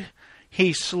bug.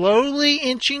 He's slowly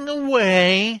inching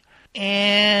away,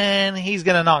 and he's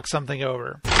going to knock something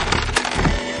over.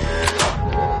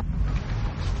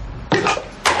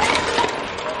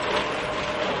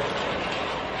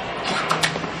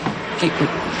 Hey, wait.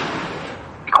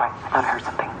 Be quiet. I thought I heard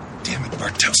something. Damn it,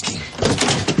 Bartowski.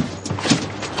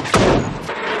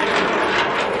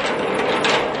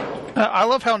 I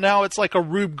love how now it's like a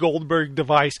Rube Goldberg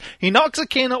device. He knocks a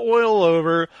can of oil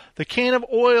over, the can of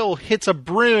oil hits a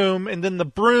broom, and then the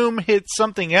broom hits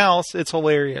something else. It's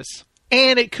hilarious.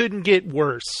 And it couldn't get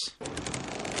worse.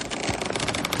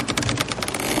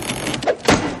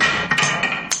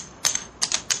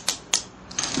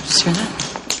 Just hear that?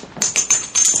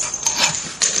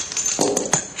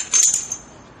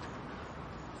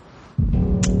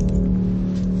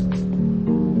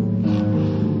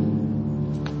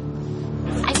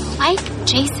 I like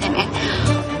Jason.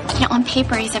 You know, on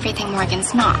paper, he's everything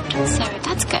Morgan's not, so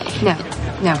that's good.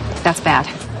 No, that's bad.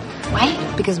 Why?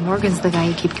 Because Morgan's the guy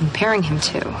you keep comparing him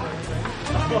to.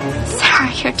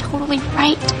 Sarah, you're totally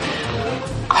right.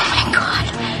 Oh my god.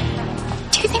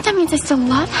 Do you think that means I still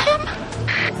love him?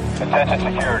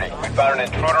 Attention security. We found an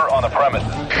intruder on the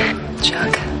premises.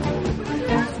 Chuck.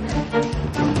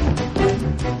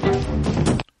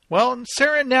 Well,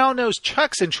 Sarah now knows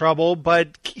Chuck's in trouble,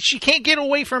 but she can't get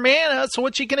away from Anna, so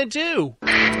what's she gonna do? We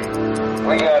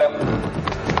got him.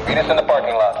 Meet us in the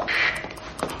parking lot.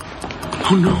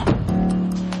 Oh no.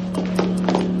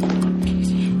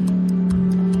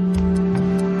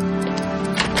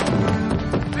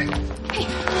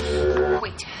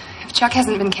 Wait, if Chuck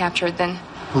hasn't been captured, then...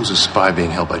 Who's a spy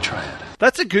being held by Triad?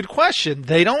 That's a good question.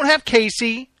 They don't have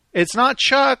Casey. It's not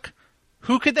Chuck.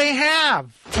 Who could they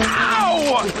have?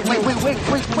 Ow! Wait.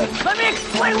 Let me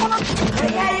explain what I'm...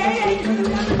 Hey.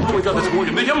 Oh my god, that's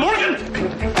Morgan. They got Morgan!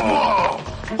 Oh,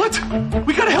 what?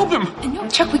 We gotta help him! No,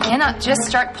 Chuck, we cannot just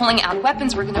start pulling out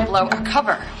weapons. We're gonna blow our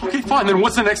cover. Okay, fine. Then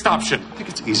what's the next option? I think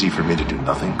it's easy for me to do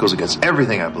nothing. It goes against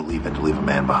everything I believe in to leave a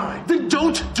man behind. Then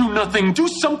don't do nothing. Do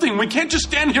something. We can't just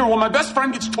stand here while my best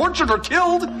friend gets tortured or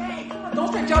killed. Hey,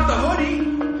 don't take out the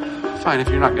hoodie. Fine, if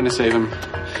you're not gonna save him,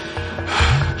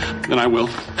 then I will.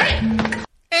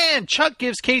 And Chuck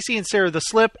gives Casey and Sarah the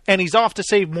slip, and he's off to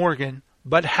save Morgan.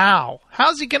 But how?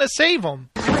 How's he gonna save him?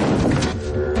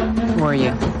 Who are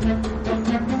you?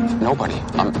 Nobody.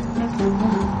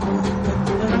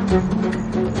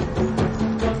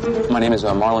 My name is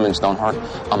Marlon Stoneheart.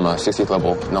 I'm a 60th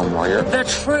level gnome warrior. The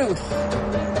truth.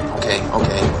 Okay.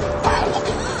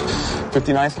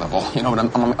 59th level. You know,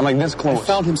 but I'm like this close. I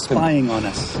found him spying on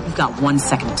us. You've got 1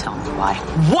 second to tell me why.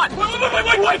 What?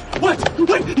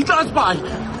 Wait! He's not a spy! Who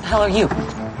the hell are you?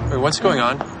 Wait, what's going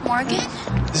on? Morgan?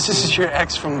 This is your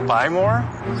ex from Buy More?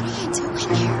 What are you doing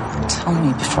here? Tell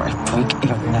me before I break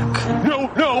your neck. No,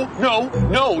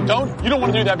 don't. You don't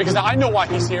want to do that because I know why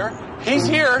he's here. He's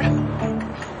here.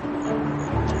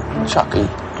 Chucky.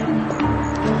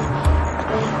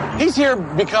 He's here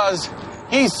because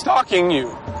he's stalking you.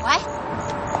 What?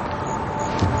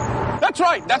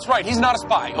 That's right. He's not a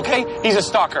spy, okay? He's a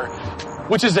stalker.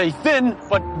 Which is a thin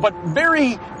but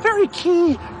very, very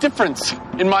key difference,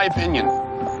 in my opinion.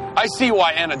 I see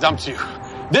why Anna dumped you.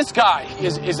 This guy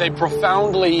is a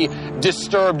profoundly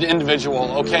disturbed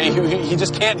individual, okay? He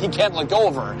can't let go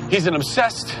of her. He's an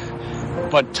obsessed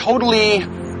but totally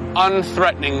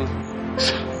unthreatening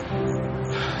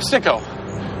sicko.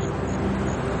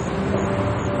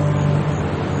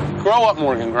 Grow up,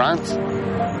 Morgan Grimes.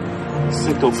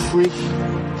 Sicko freak.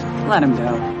 Let him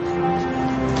go.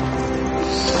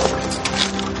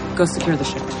 Go secure the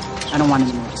ship. I don't want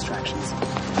any more distractions.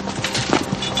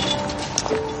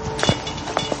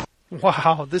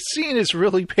 Wow, this scene is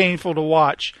really painful to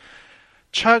watch.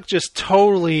 Chuck just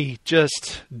totally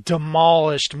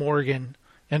demolished Morgan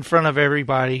in front of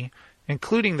everybody,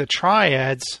 including the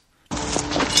triads.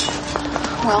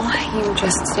 Well, you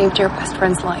just saved your best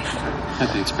friend's life.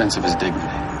 At the expense of his dignity.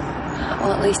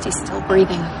 Well, at least he's still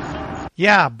breathing.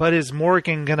 Yeah, but is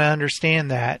Morgan gonna understand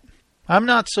that? I'm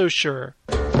not so sure.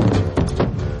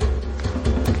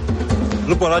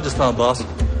 Look what I just found, boss.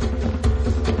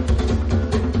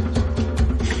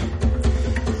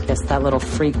 Guess that little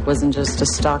freak wasn't just a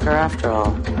stalker after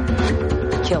all.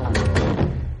 Kill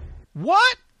him.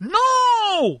 What?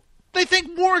 No! They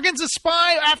think Morgan's a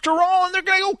spy after all, and they're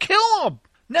gonna go kill him!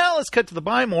 Now let's cut to the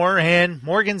Buy More, and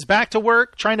Morgan's back to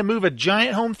work trying to move a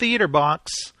giant home theater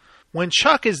box when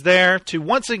Chuck is there to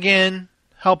once again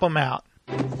help him out.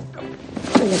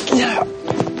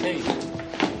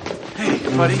 Hey,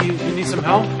 buddy, you need some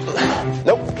help?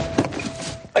 Nope.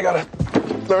 I gotta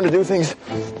learn to do things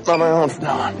on my own from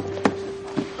now on.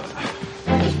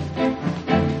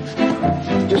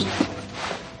 Just...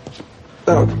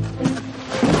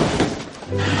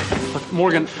 Look,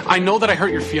 Morgan, I know that I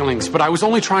hurt your feelings, but I was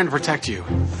only trying to protect you.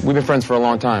 We've been friends for a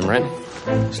long time, right?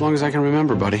 As long as I can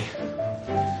remember, buddy.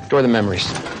 Enjoy the memories.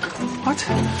 What?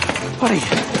 Buddy.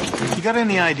 You got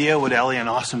any idea what Ellie and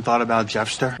Austin thought about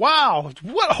Jeffster? Wow,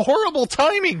 what horrible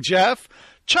timing, Jeff.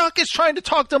 Chuck is trying to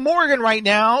talk to Morgan right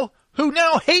now, who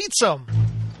now hates him.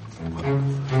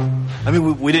 I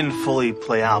mean, we didn't fully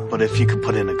play out, but if you could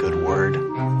put in a good word.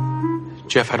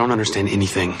 Jeff, I don't understand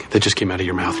anything that just came out of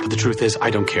your mouth, but the truth is,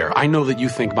 I don't care. I know that you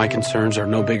think my concerns are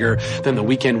no bigger than the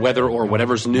weekend weather or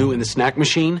whatever's new in the snack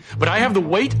machine, but I have the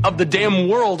weight of the damn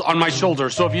world on my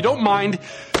shoulders, so if you don't mind,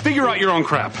 figure out your own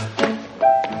crap.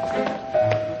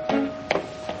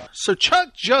 So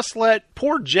Chuck just let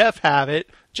poor Jeff have it.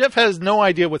 Jeff has no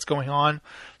idea what's going on.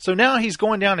 So now he's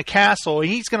going down to Castle, and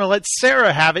he's going to let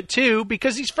Sarah have it too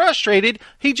because he's frustrated.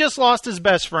 He just lost his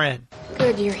best friend.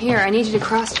 Good, you're here. I need you to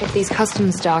cross-check these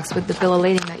customs docs with the bill of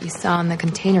lading that you saw in the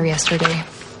container yesterday.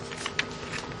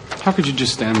 How could you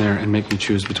just stand there and make me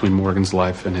choose between Morgan's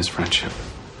life and his friendship?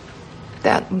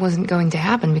 That wasn't going to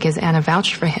happen because Anna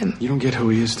vouched for him. You don't get who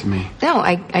he is to me. No,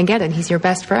 I get it. He's your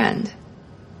best friend.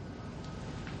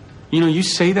 You know, you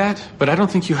say that, but I don't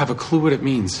think you have a clue what it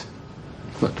means.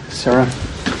 Look, Sarah,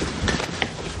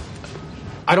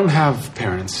 I don't have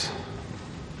parents.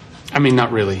 I mean,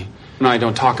 not really. And I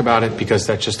don't talk about it because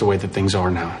that's just the way that things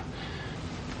are now.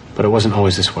 But it wasn't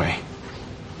always this way.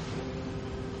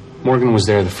 Morgan was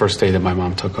there the first day that my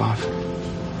mom took off.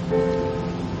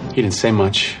 He didn't say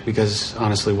much because,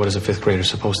 honestly, what is a fifth grader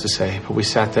supposed to say? But we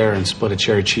sat there and split a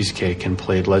cherry cheesecake and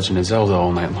played Legend of Zelda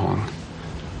all night long.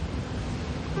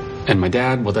 And my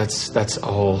dad, well, that's a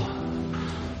whole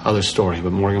other story,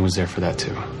 but Morgan was there for that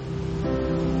too.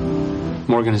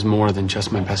 Morgan is more than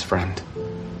just my best friend.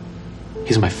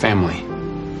 He's my family.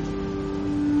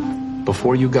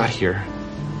 Before you got here,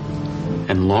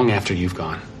 and long after you've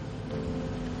gone,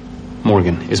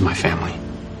 Morgan is my family.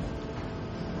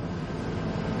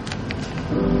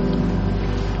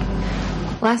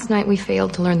 Last night we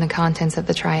failed to learn the contents of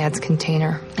the Triad's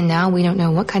container, and now we don't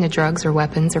know what kind of drugs or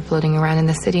weapons are floating around in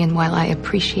the city, and while I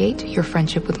appreciate your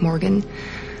friendship with Morgan,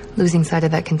 losing sight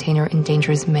of that container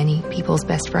endangers many people's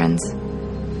best friends.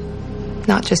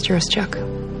 Not just yours, Chuck.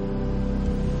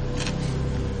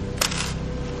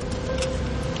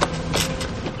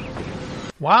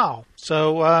 Wow.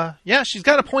 So, yeah, she's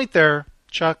got a point there,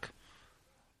 Chuck.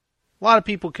 A lot of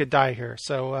people could die here,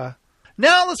 so,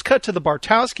 Now let's cut to the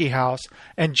Bartowski house,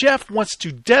 and Jeff wants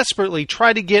to desperately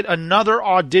try to get another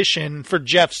audition for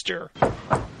Jeffster.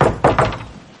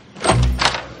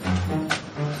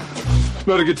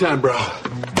 Not a good time, bro.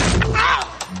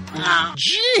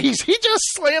 Jeez, he just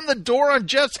slammed the door on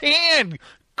Jeff's hand.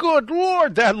 Good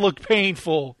Lord, that looked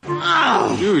painful.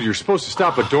 Dude, you're supposed to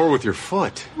stop a door with your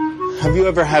foot. Have you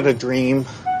ever had a dream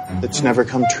that's never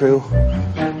come true?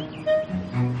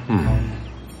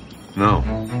 No.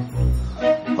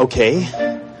 Okay.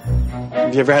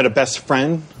 Have you ever had a best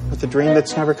friend with a dream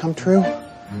that's never come true?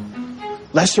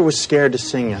 Lester was scared to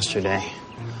sing yesterday,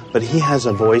 but he has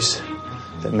a voice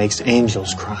that makes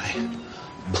angels cry.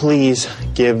 Please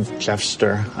give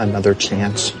Jeffster another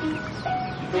chance.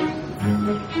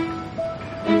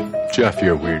 Jeff,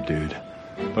 you're a weird dude.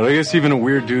 But I guess even a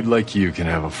weird dude like you can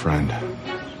have a friend.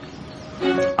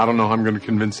 I don't know how I'm going to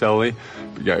convince Ellie,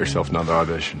 but you got yourself another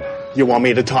audition. You want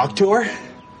me to talk to her?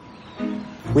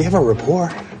 We have a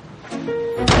rapport.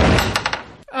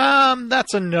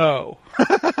 That's a no.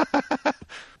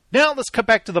 Now let's cut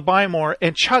back to the Bymore,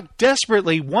 and Chuck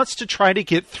desperately wants to try to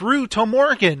get through to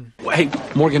Morgan. Hey,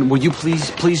 Morgan, will you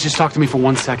please just talk to me for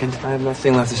 1 second? I have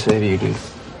nothing left to say to you, dude.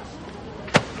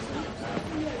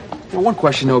 Well, one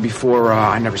question, though, before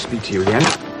I never speak to you again.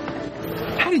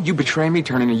 How did you betray me,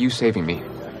 turn into you saving me?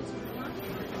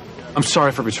 I'm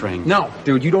sorry for betraying you. No,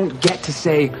 dude, you don't get to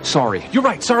say sorry. You're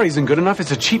right, sorry isn't good enough.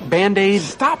 It's a cheap Band-Aid.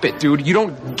 Stop it, dude. You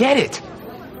don't get it.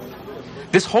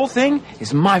 This whole thing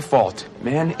is my fault,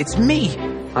 man. It's me.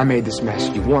 I made this mess.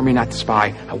 You warned me not to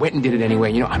spy. I went and did it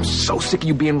anyway. You know, I'm so sick of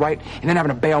you being right and then having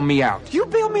to bail me out. You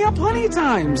bailed me out plenty of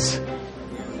times.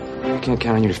 I can't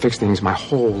count on you to fix things my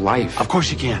whole life. Of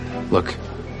course you can. Look,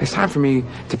 it's time for me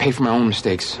to pay for my own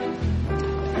mistakes.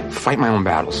 Fight my own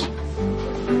battles.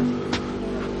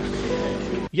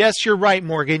 Yes, you're right,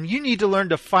 Morgan. You need to learn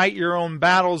to fight your own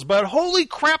battles, but holy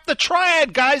crap, the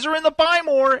Triad guys are in the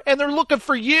Bymore, and they're looking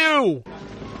for you.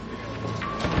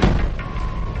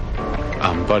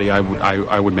 Buddy,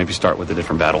 I would maybe start with a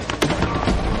different battle.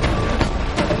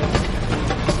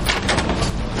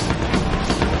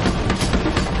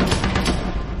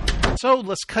 So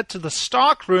let's cut to the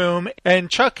stock room, and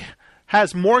Chuck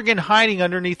has Morgan hiding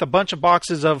underneath a bunch of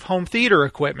boxes of home theater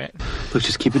equipment. Look,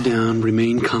 just keep it down,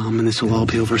 remain calm, and this will all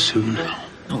be over soon.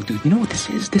 No, dude, you know what this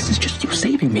is? This is just you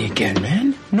saving me again,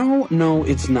 man. No,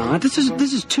 it's not. This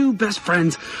is two best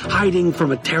friends hiding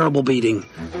from a terrible beating.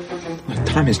 Look,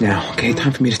 time is now, okay?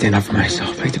 Time for me to stand up for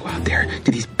myself. I have to go out there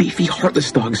to these beefy, heartless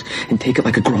thugs and take it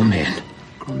like a grown man.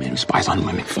 Grown man who spies on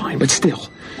women, fine, but still.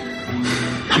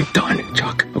 I'm done,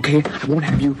 Chuck, okay? I won't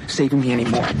have you saving me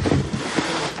anymore.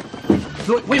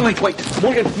 Wait.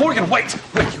 Morgan, wait.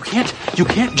 You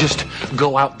can't just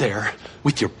go out there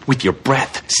with your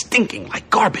breath stinking like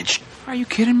garbage. Are you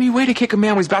kidding me? Way to kick a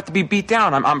man when he's about to be beat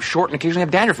down. I'm short and occasionally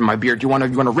have dandruff in my beard. You want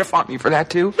to riff on me for that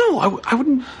too? No, I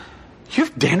wouldn't. You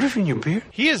have dandruff in your beard?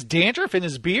 He has dandruff in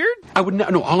his beard? I would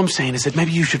not. No, all I'm saying is that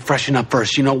maybe you should freshen up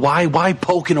first. You know, why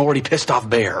poke an already pissed off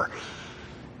bear?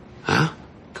 Huh?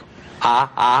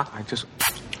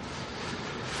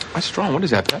 That's strong. What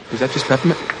is that, Pep? Is that just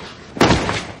peppermint?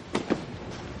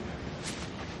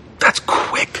 That's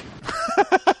quick.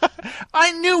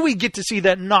 I knew we'd get to see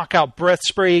that knockout breath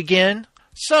spray again.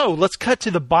 So let's cut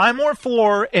to the Bymore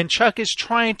floor, and Chuck is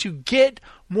trying to get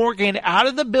Morgan out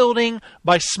of the building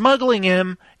by smuggling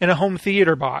him in a home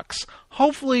theater box.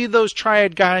 Hopefully those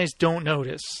Triad guys don't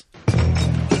notice.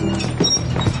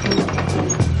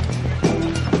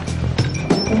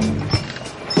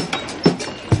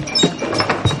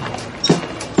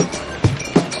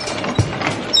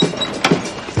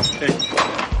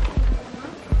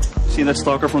 See that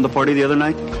stalker from the party the other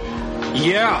night?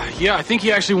 Yeah, I think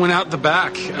he actually went out the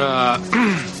back,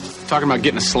 talking about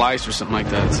getting a slice or something like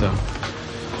that, so.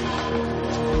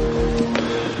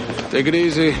 Take it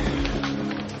easy.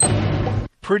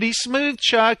 Pretty smooth,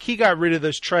 Chuck. He got rid of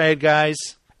those Triad guys.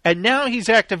 And now he's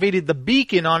activated the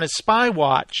beacon on his spy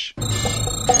watch.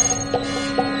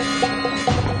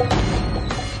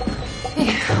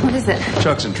 Hey, what is it?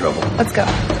 Chuck's in trouble. Let's go.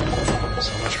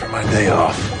 So much for my day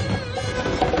off.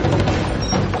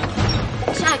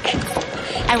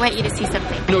 I want you to see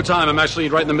something. No time. I'm actually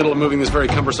right in the middle of moving this very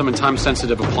cumbersome and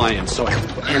time-sensitive appliance. So,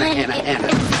 Anna.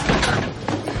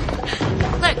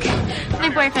 Look, my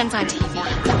boyfriend's on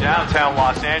TV. Downtown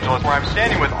Los Angeles, where I'm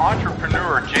standing with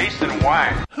entrepreneur Jason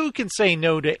Wang. Who can say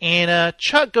no to Anna?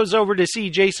 Chuck goes over to see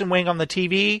Jason Wang on the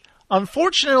TV.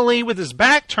 Unfortunately, with his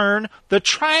back turned, the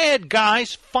Triad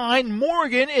guys find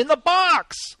Morgan in the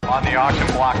box. On the auction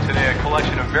block today, a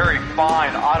collection of very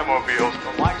fine automobiles,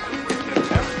 the likes of which have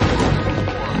never been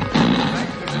before.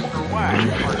 Thanks to Mr. Wang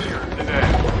are here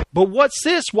today. But what's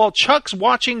this? While Chuck's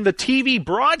watching the TV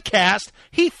broadcast,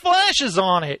 he flashes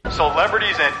on it.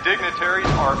 Celebrities and dignitaries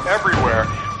are everywhere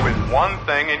with one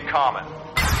thing in common.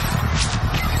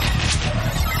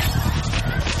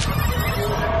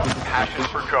 Passion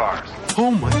for cars.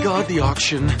 Oh my God, the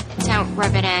auction. Don't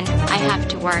rub it in. I have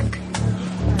to work.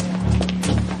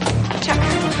 Chuck,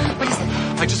 what is it?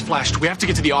 I just flashed. We have to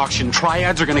get to the auction.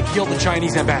 Triads are going to kill the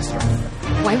Chinese ambassador.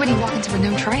 Why would he walk into a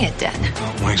known triad den?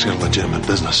 Wang's got a legitimate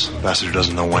business. Ambassador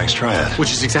doesn't know Wang's triad.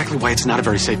 Which is exactly why it's not a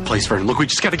very safe place for him. Look, we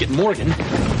just got to get Morgan.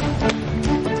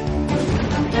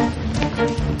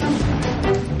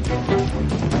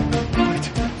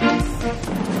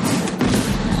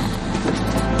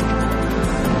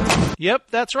 Yep,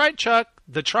 that's right, Chuck.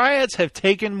 The Triads have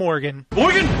taken Morgan.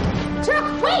 Morgan!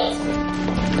 Chuck, wait!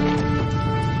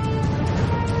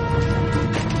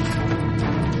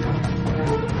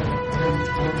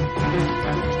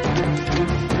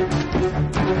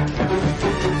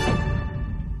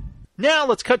 Now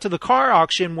let's cut to the car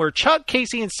auction where Chuck,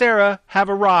 Casey, and Sarah have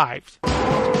arrived.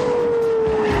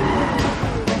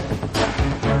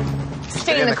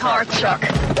 Stay in the car, Chuck.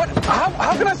 What?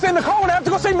 How can I stay in the car when I have to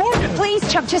go see Morgan? Please,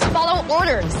 Chuck, just follow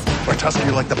orders. Bartowski,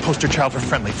 you're like the poster child for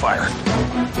friendly fire.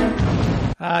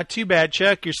 Too bad,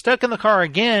 Chuck. You're stuck in the car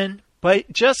again.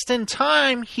 But just in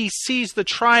time, he sees the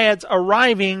Triads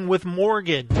arriving with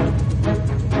Morgan.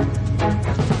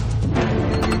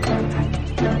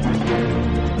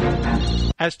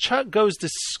 As Chuck goes to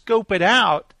scope it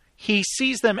out, he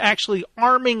sees them actually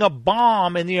arming a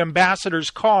bomb in the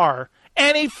ambassador's car,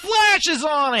 and he flashes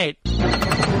on it!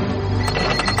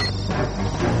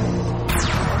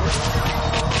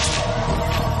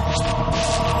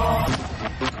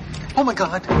 Oh my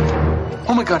God.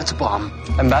 Oh my God, it's a bomb.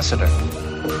 Ambassador,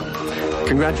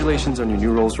 congratulations on your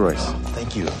new Rolls Royce.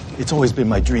 Thank you. It's always been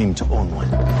my dream to own one.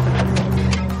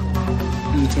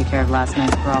 You take care of last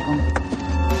night's problem?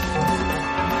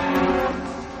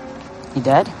 He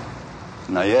dead?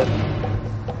 Not yet.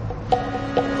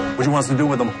 What do you want us to do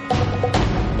with him?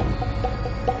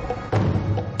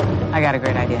 I got a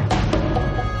great idea.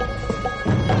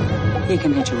 He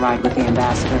can hitch a ride with the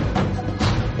ambassador.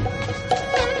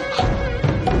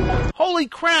 Holy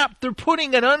crap, they're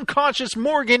putting an unconscious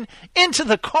Morgan into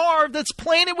the car that's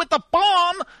planted with the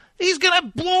bomb. He's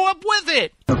gonna blow up with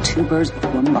it. So 2 birds with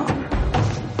 1 bomb.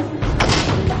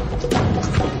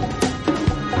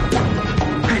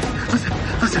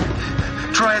 Listen.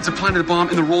 Triads have planted a bomb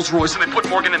in the Rolls Royce and they put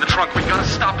Morgan in the trunk. We gotta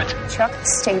stop it. Chuck,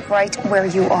 stay right where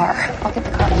you are. I'll get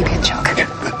the car. You get Chuck.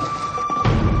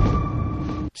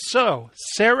 So,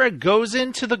 Sarah goes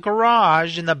into the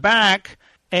garage in the back,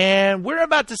 and we're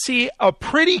about to see a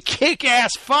pretty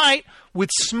kick-ass fight with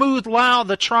Smooth Lau,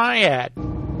 the Triad.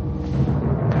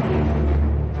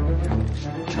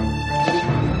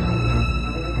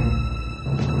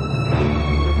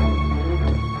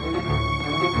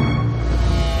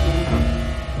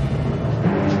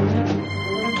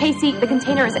 Casey, the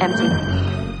container is empty.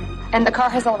 And the car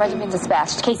has already been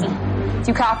dispatched. Casey, do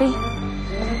you copy?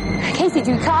 Casey,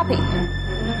 do you copy?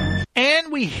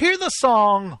 And we hear the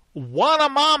song Wanna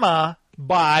Mama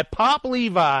by Pop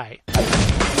Levi.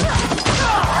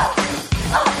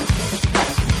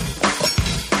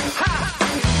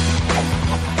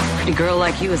 Pretty girl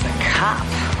like you is a cop.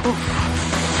 Oof.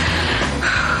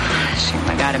 Shame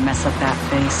I gotta mess up that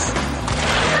face.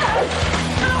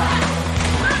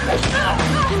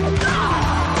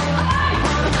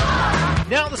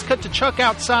 Now let's cut to Chuck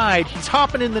outside. He's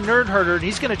hopping in the nerd herder and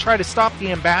he's going to try to stop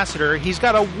the ambassador. He's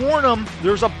got to warn him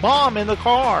there's a bomb in the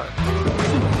car.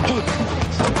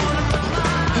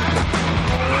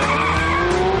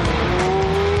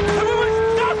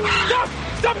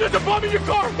 Stop! There's a bomb in your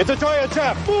car! It's a Triad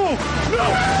trap! Move! No!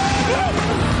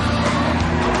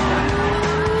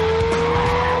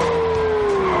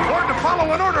 Order to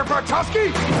follow an order,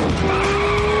 Bartowski!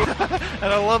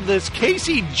 And I love this.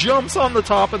 Casey jumps on the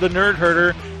top of the nerd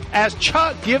herder as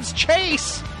Chuck gives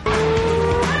chase.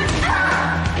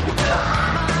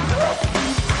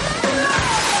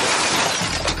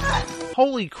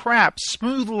 Holy crap,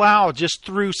 Smooth Lau just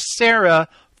threw Sarah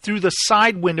through the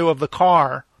side window of the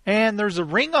car. And there's a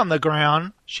ring on the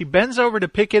ground. She bends over to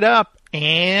pick it up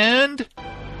and...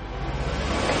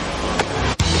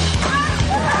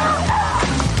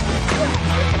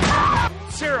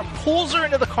 Sarah pulls her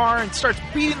into the car and starts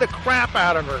beating the crap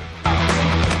out of her.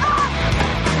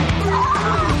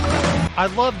 I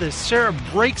love this. Sarah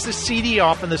breaks the CD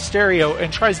off in the stereo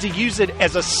and tries to use it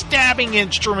as a stabbing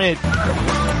instrument.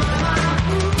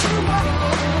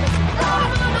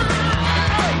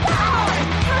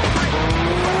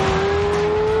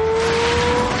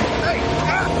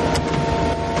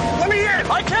 Let me in!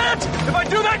 I can't!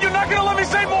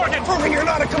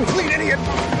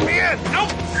 Let me in!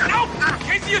 Nope! Nope!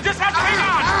 Casey, you just have to hang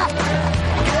on!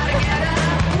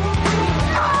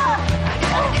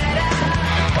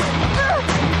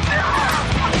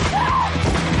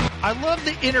 I love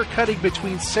the intercutting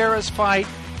between Sarah's fight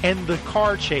and the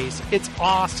car chase. It's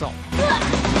awesome.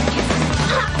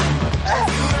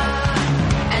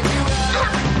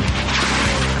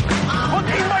 Look,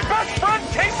 he's my best friend,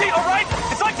 Casey, all right?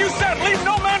 It's like you said, leave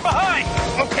no man behind.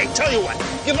 Okay, tell you what.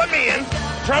 You let me in.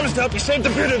 Promise to help you save the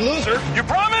bearded loser. You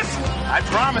promise? I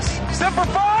promise. Semper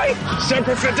Fi?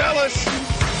 Semper Fidelis.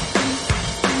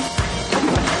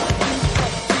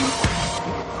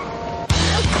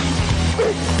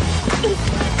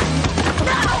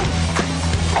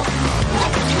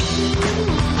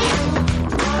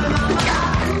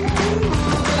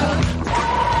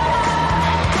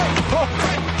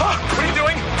 What are you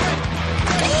doing?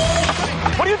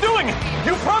 What are you doing?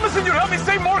 You promised that you'd help me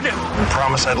save Morgan. I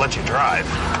promise I'd let you drive.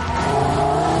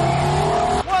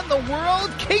 What in the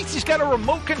world? Casey's got a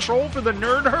remote control for the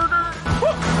nerd herder?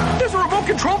 What? There's a remote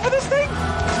control for this thing?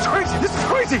 It's crazy. This is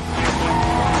crazy.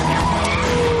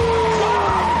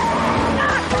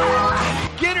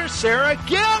 Get her, Sarah!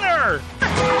 Get her!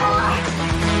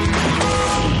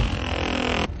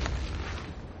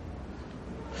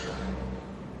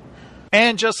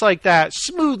 And just like that,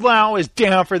 Smooth Lau is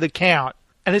down for the count.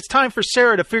 And it's time for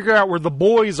Sarah to figure out where the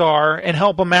boys are and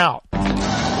help them out.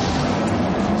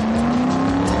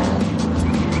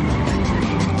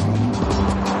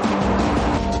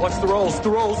 What's the rolls? The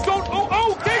rolls. Don't.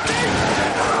 Oh, Casey!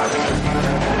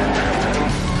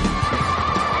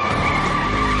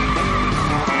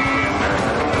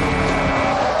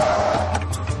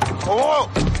 Whoa!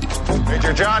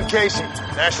 Major John Casey,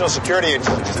 National Security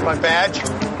Agent. This is my badge.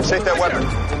 Take that weapon.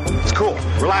 It's cool.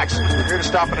 Relax. We're here to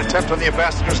stop an attempt on the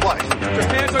ambassador's life. Put your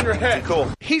hands on your head.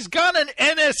 Cool. He's got an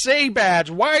NSA badge.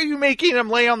 Why are you making him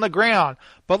lay on the ground?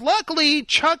 But luckily,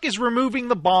 Chuck is removing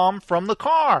the bomb from the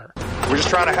car. We're just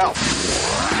trying to help.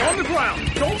 On the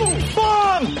ground. Don't move.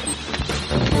 Bomb!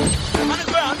 On the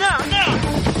ground, now!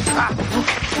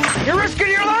 You're risking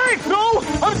your life. No,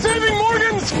 I'm saving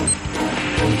Morgan's.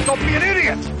 Don't be an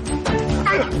idiot.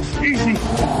 Easy.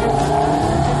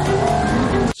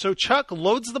 So Chuck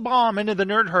loads the bomb into the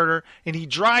nerd herder and he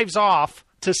drives off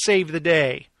to save the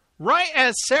day. Right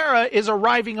as Sarah is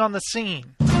arriving on the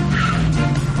scene.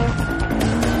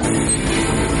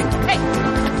 Hey,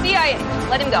 CIA,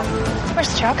 let him go.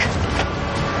 Where's Chuck?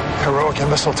 Heroic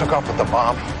imbecile took off with the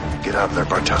bomb. Get out of there,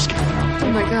 Bartowski.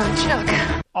 Oh my god,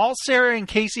 Chuck. All Sarah and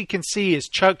Casey can see is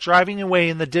Chuck driving away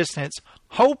in the distance,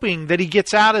 hoping that he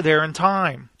gets out of there in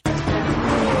time.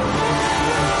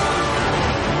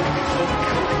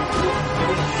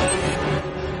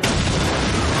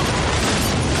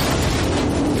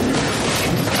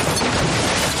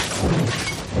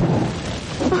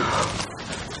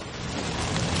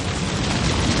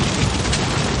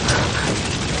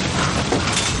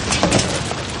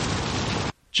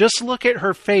 Just look at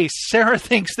her face. Sarah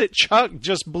thinks that Chuck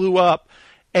just blew up.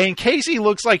 And Casey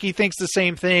looks like he thinks the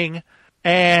same thing.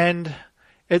 And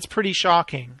it's pretty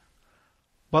shocking.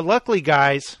 But luckily,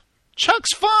 guys,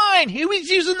 Chuck's fine. He was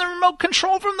using the remote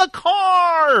control from the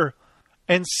car.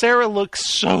 And Sarah looks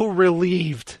so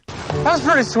relieved. That was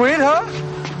pretty sweet, huh?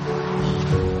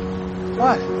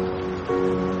 What?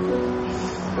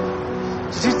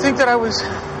 Did you think that I was...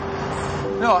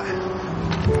 No, I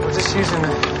was just using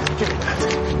the... Give me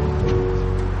that.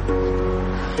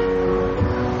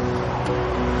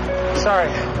 Sorry.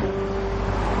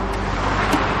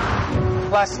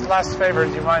 Last favor,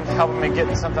 do you mind helping me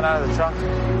getting something out of the trunk?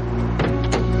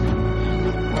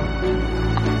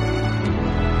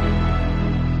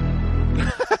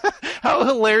 How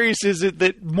hilarious is it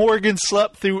that Morgan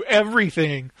slept through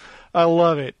everything? I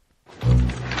love it.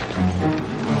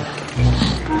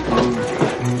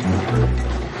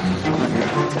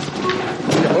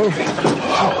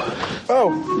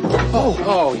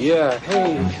 Oh, yeah.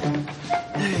 Hey.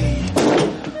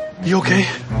 You okay?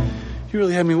 You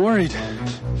really had me worried.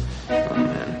 Oh,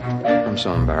 man. I'm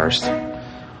so embarrassed.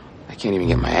 I can't even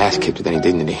get my ass kicked with any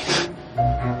dignity.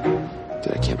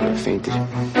 Dude, I can't believe I fainted.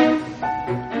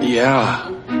 Yeah.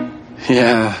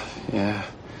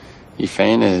 You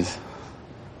fainted.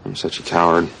 I'm such a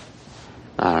coward.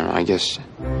 I don't know, I guess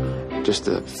just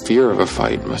the fear of a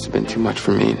fight must have been too much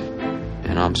for me.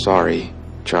 And I'm sorry,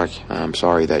 Chuck. I'm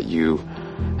sorry that you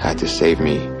had to save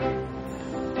me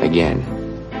again.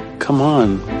 Come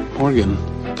on, Morgan.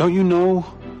 Don't you know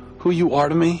who you are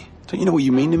to me? Don't you know what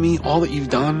you mean to me? All that you've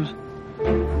done?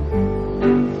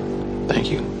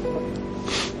 Thank you.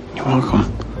 You're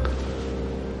welcome.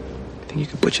 I think you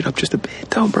could butch it up just a bit,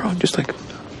 though, bro. Just like...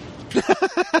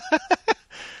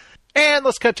 And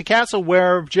let's cut to Castle,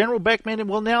 where General Beckman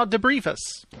will now debrief us.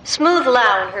 Smooth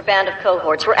Lau and her band of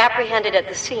cohorts were apprehended at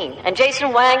the scene, and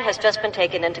Jason Wang has just been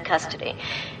taken into custody.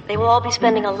 They will all be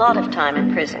spending a lot of time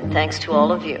in prison, thanks to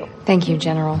all of you. Thank you,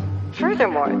 General.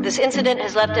 Furthermore, this incident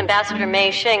has left Ambassador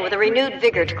Mei Sheng with a renewed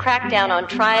vigor to crack down on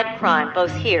triad crime,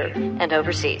 both here and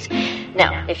overseas.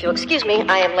 Now, if you'll excuse me,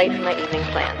 I am late for my evening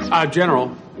plans.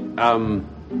 General,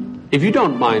 if you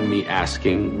don't mind me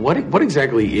asking, what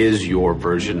exactly is your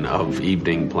version of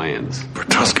evening plans?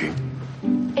 Bartowski.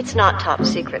 It's not top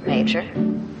secret, Major.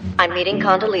 I'm meeting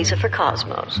Condoleezza for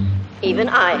Cosmos. Even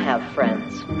I have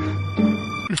friends.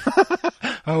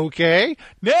 Okay,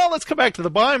 now let's come back to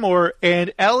the Bymore,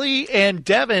 and Ellie and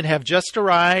Devin have just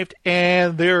arrived,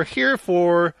 and they're here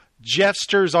for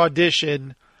Jeffster's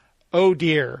audition. Oh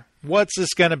dear, what's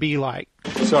this going to be like?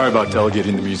 Sorry about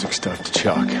delegating the music stuff to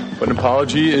Chuck, but an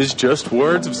apology is just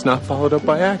words if it's not followed up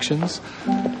by actions.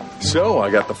 So I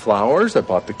got the flowers, I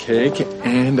bought the cake,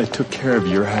 and I took care of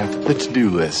your half of the to-do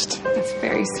list. That's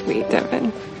very sweet,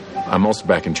 Devin. I'm also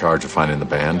back in charge of finding the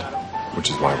band,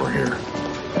 which is why we're here.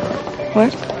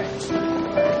 What?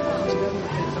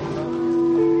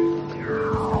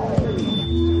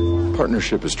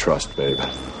 Partnership is trust, babe.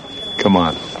 Come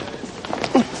on.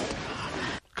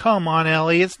 Come on,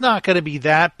 Ellie, it's not going to be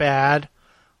that bad.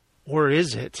 Or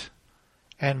is it?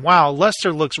 And wow,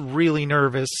 Lester looks really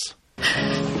nervous.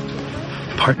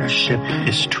 Partnership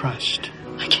is trust.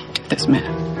 I can't do this,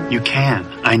 man. You can.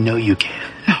 I know you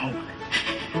can.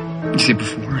 No. You see,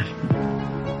 before,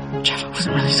 Jeff, I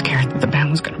wasn't really scared that the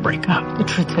band was going to break up. The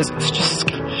truth is, I was just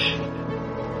scared.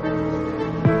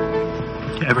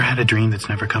 You ever had a dream that's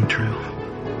never come true?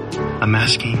 I'm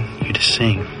asking you to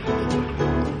sing.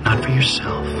 Not for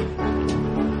yourself.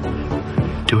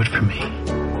 Do it for me.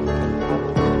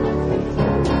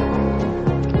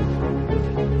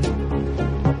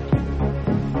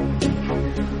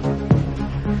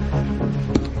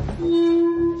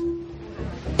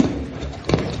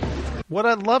 What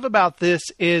I love about this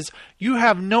is you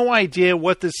have no idea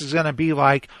what this is going to be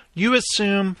like. You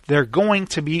assume they're going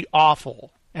to be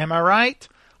awful. Am I right?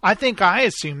 I think I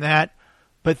assume that.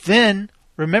 But then,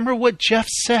 remember what Jeff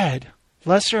said.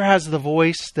 Lester has the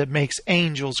voice that makes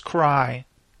angels cry.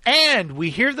 And we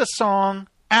hear the song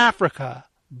Africa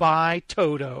by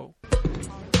Toto.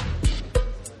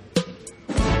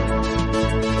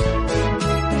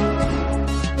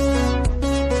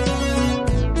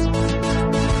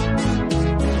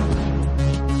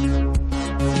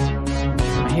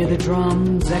 I hear the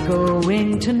drums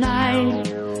echoing tonight,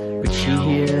 but she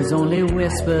hears only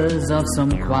whispers of some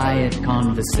quiet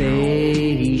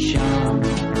conversation.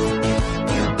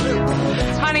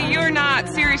 Honey, you're not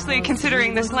seriously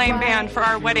considering this lame band for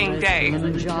our wedding day.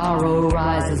 Kilimanjaro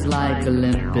rises like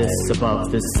Olympus above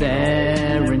the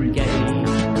Serengeti.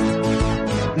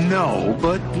 No,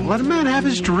 but let a man have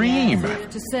his dream.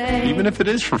 Even if it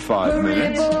is for 5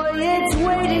 minutes. Boy, it's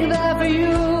waiting there for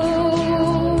you.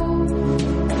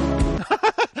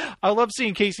 I love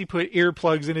seeing Casey put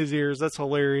earplugs in his ears. That's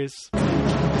hilarious.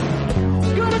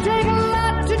 Gonna take a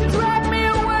lot to drag me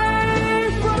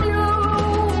away from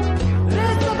you.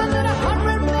 There's nothing that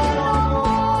 100 men or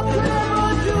more could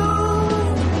ever do.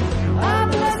 I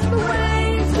bless the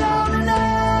rains down in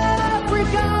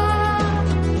Africa.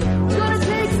 Gonna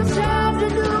take some time to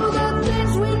do the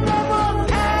things we never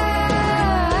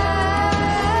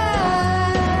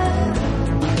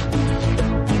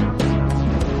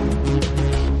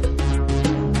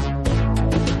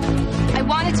I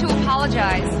wanted to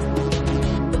apologize.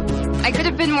 I could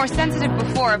have been more sensitive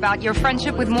before about your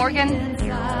friendship with Morgan.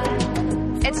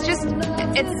 It's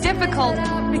difficult.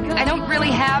 I don't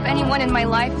really have anyone in my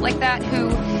life like that who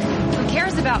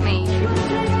cares about me.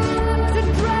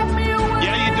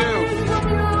 Yeah, you do.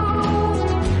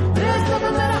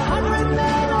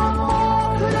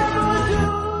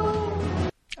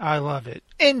 I love it.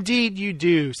 Indeed you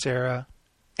do, Sarah.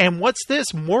 And what's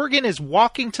this? Morgan is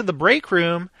walking to the break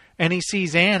room and he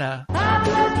sees Anna.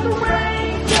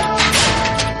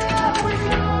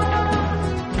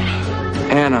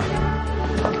 Anna,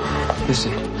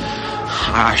 listen,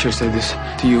 I should have said this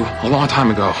to you a long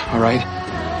time ago, all right?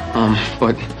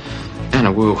 But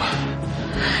Anna Wu,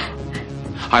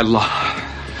 I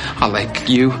like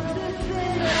you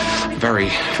very,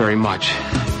 very much.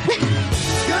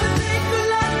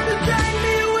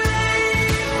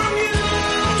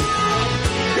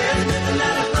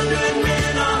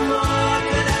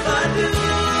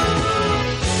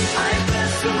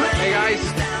 Hey guys,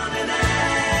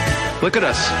 look at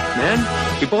us, man.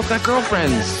 We both got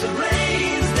girlfriends.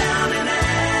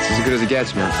 It's as good as it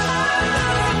gets, man.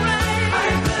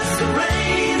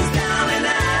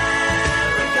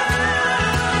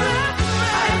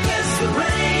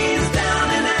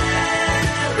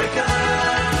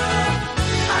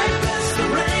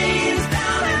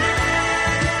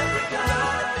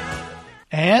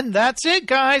 And that's it,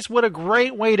 guys. What a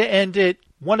great way to end it.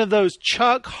 One of those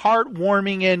Chuck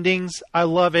heartwarming endings. I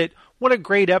love it. What a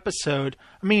great episode.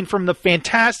 I mean, from the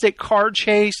fantastic car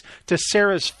chase to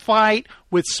Sarah's fight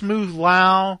with Smooth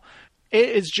Lau. It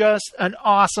is just an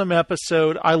awesome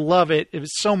episode. I love it. It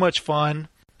was so much fun.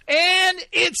 And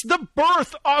it's the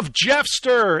birth of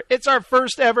Jeffster. It's our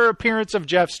first ever appearance of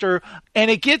Jeffster.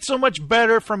 And it gets so much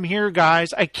better from here,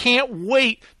 guys. I can't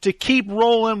wait to keep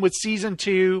rolling with season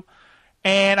 2.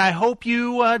 And I hope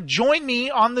you join me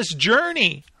on this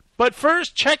journey. But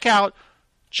first, check out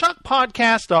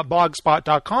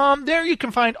chuckpodcast.blogspot.com. There you can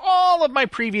find all of my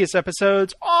previous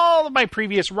episodes, all of my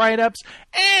previous write-ups,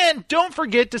 and don't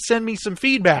forget to send me some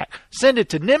feedback. Send it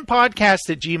to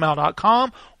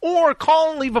nimpodcast@gmail.com or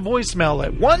call and leave a voicemail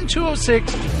at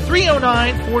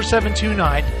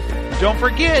 1-206-309-4729. Don't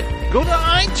forget, go to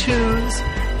iTunes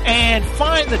and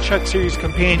find the Chuck Series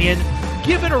Companion,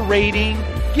 give it a rating,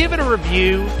 give it a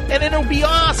review, and it'll be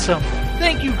awesome.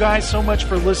 Thank you guys so much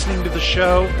for listening to the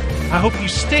show. I hope you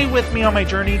stay with me on my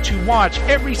journey to watch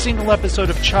every single episode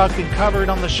of Chuck and cover it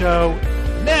on the show.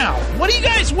 Now, what are you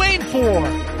guys waiting for?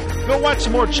 Go watch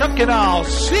some more Chuck and I'll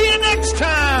see you next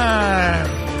time!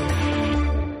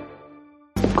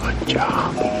 Good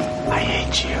job. I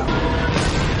hate you.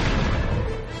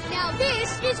 Now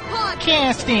this is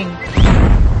Casting.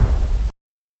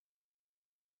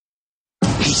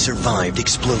 He survived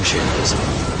explosions.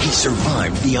 He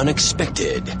survived the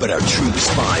unexpected. But our true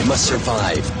spy must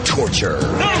survive torture.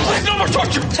 No more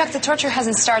torture! Chuck, the torture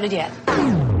hasn't started yet.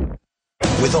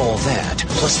 With all that,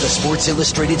 plus the Sports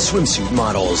Illustrated swimsuit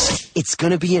models, it's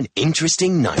gonna be an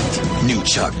interesting night. New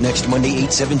Chuck next Monday,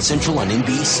 8/7 Central on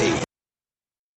NBC.